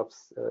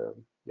develops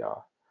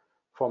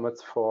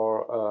formats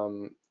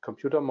for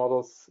computer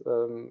models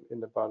in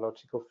the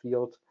biological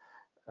field.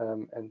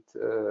 And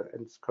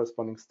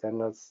corresponding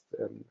standards,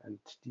 and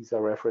these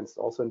are referenced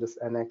also in this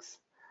annex.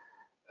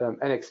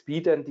 Annex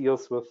B then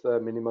deals with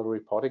minimal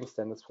reporting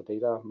standards for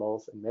data,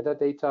 models, and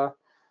metadata.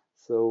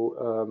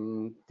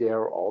 So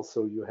there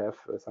also you have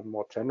some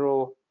more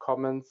general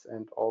comments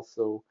and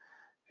also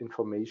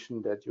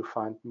information that you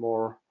find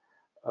more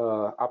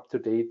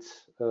up-to-date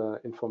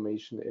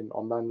information in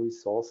online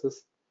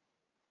resources.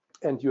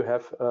 And you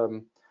have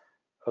a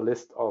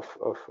list of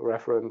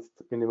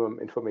referenced minimum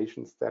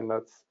information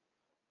standards.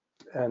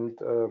 And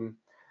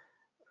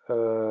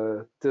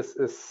this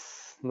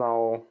is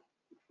now,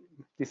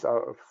 these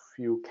are a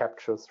few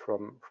captures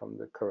from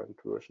the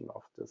current version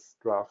of this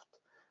draft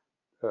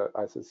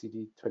ISO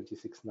CD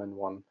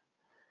 2691.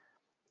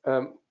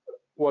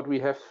 What we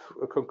have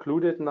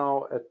concluded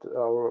now at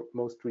our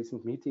most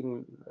recent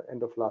meeting,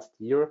 end of last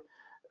year,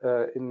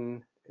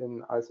 in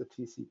ISO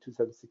TC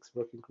 276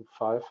 Working Group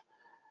 5,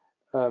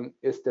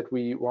 is that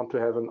we want to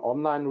have an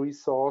online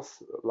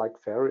resource like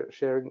fair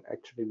sharing.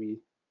 Actually, we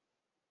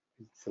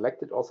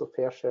selected also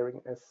fair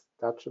sharing as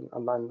such an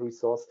online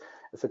resource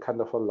as a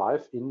kind of a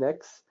live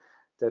index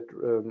that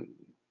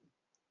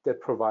that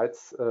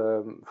provides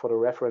for the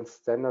reference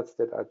standards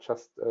that I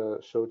just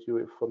showed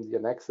you from the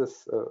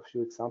annexes, a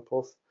few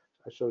examples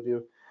I showed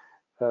you.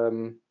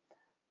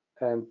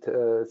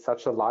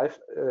 Such a live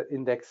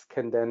index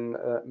can then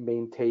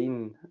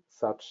maintain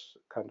such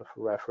kind of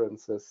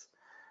references.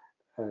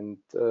 And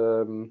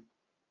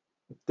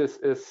this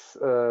is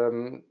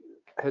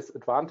has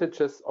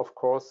advantages, of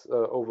course,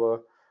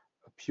 over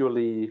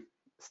purely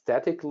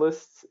static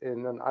lists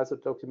in an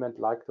ISO document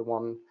like the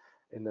one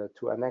in the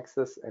two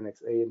annexes,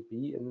 Annex A and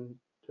B in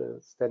the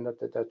standard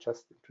that I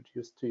just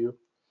introduced to you.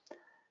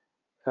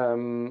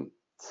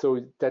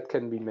 So that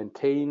can be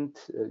maintained.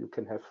 You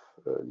can have,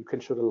 you can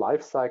show the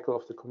life cycle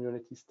of the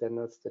community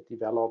standards that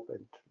develop,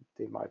 and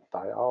they might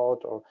die out,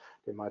 or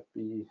they might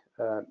be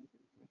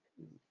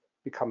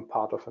become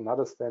part of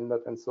another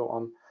standard, and so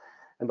on.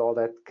 And all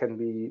that can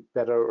be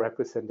better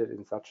represented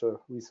in such a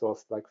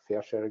resource like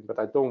fair sharing. But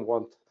I don't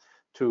want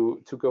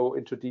to go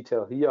into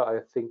detail here. I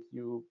think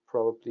you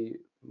probably,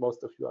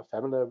 most of you are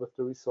familiar with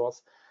the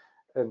resource,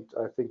 and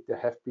I think there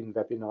have been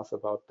webinars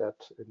about that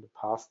in the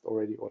past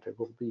already, or there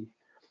will be.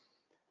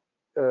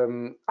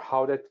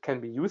 How that can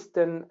be used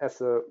then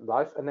as a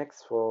live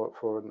annex for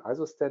an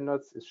ISO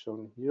standards is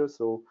shown here.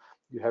 So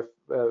you have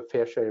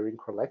fair sharing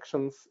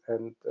collections,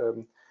 and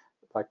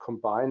like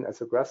Combine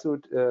as a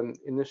grassroots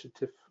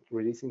initiative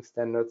releasing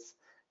standards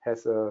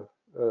has a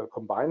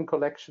Combine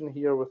collection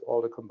here with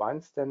all the Combine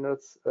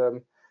standards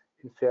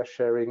in fair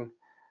sharing.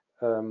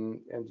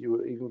 and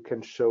you even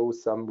can show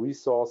some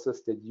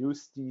resources that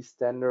use these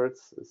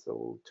standards,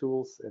 so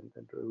tools and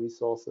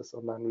resources,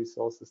 online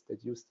resources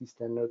that use these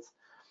standards.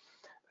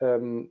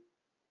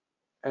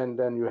 And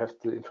then you have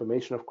the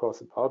information, of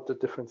course, about the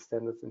different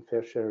standards in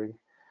fair sharing.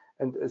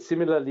 And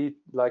similarly,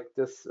 like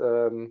this,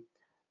 a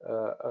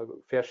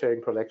fair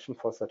sharing collection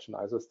for such an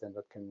ISO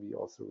standard can be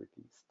also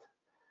released.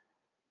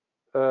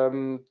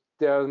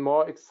 There are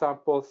more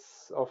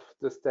examples of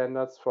the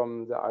standards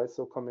from the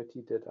ISO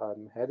committee that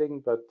I'm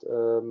heading, but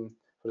for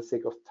the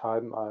sake of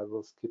time, I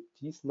will skip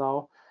these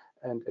now.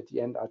 And at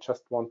the end, I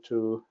just want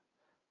to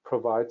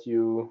provide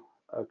you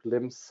a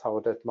glimpse how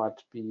that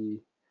might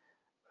be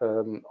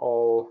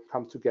all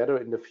come together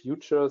in the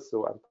future.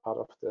 So I'm part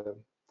of the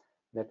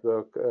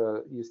network.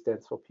 EU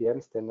stands for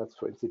PM, Standards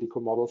for In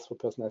Silico Models for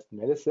Personalized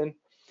Medicine.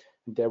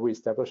 And there we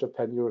establish a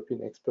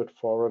pan-European expert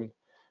forum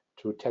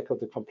to tackle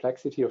the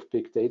complexity of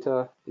big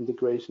data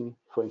integration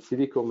for in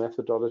silico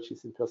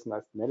methodologies in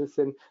personalized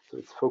medicine. So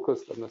it's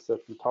focused on a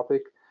certain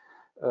topic,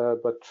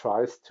 but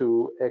tries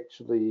to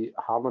actually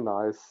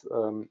harmonize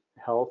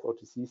health or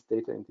disease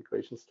data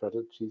integration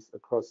strategies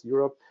across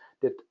Europe.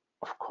 That,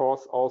 of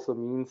course, also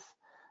means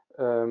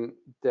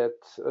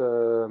that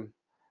the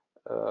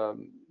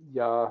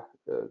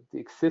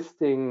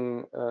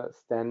existing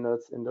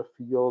standards in the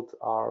field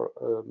are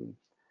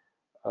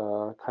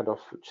kind of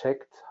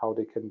checked how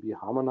they can be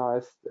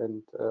harmonized,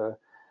 and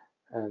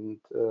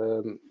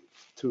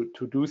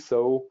to do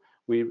so,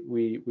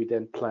 we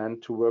then plan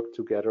to work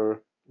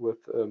together with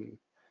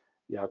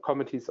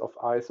committees of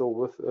ISO,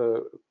 with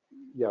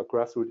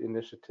grassroots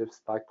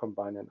initiatives like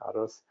Combine and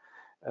others,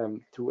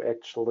 to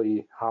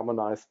actually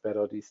harmonize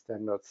better these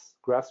standards,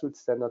 grassroots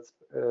standards,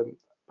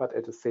 but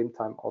at the same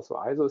time also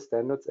ISO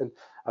standards. And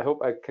I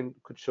hope I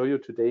could show you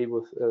today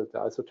with the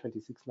ISO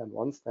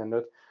 26291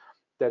 standard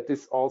that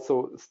this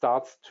also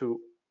starts to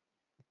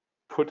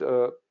put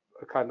a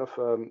kind of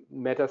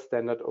meta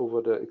standard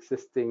over the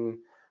existing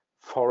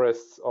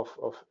forests of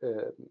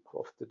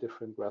the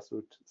different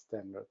grassroots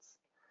standards.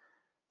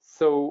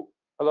 So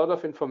a lot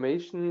of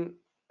information,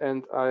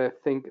 and I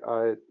think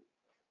I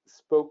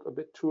spoke a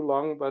bit too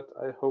long, but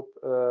I hope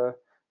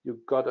you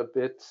got a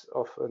bit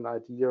of an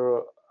idea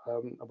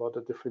about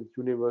the different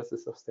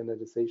universes of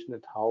standardization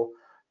and how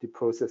the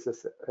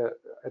processes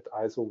at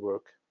ISO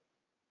work.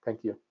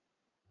 Thank you.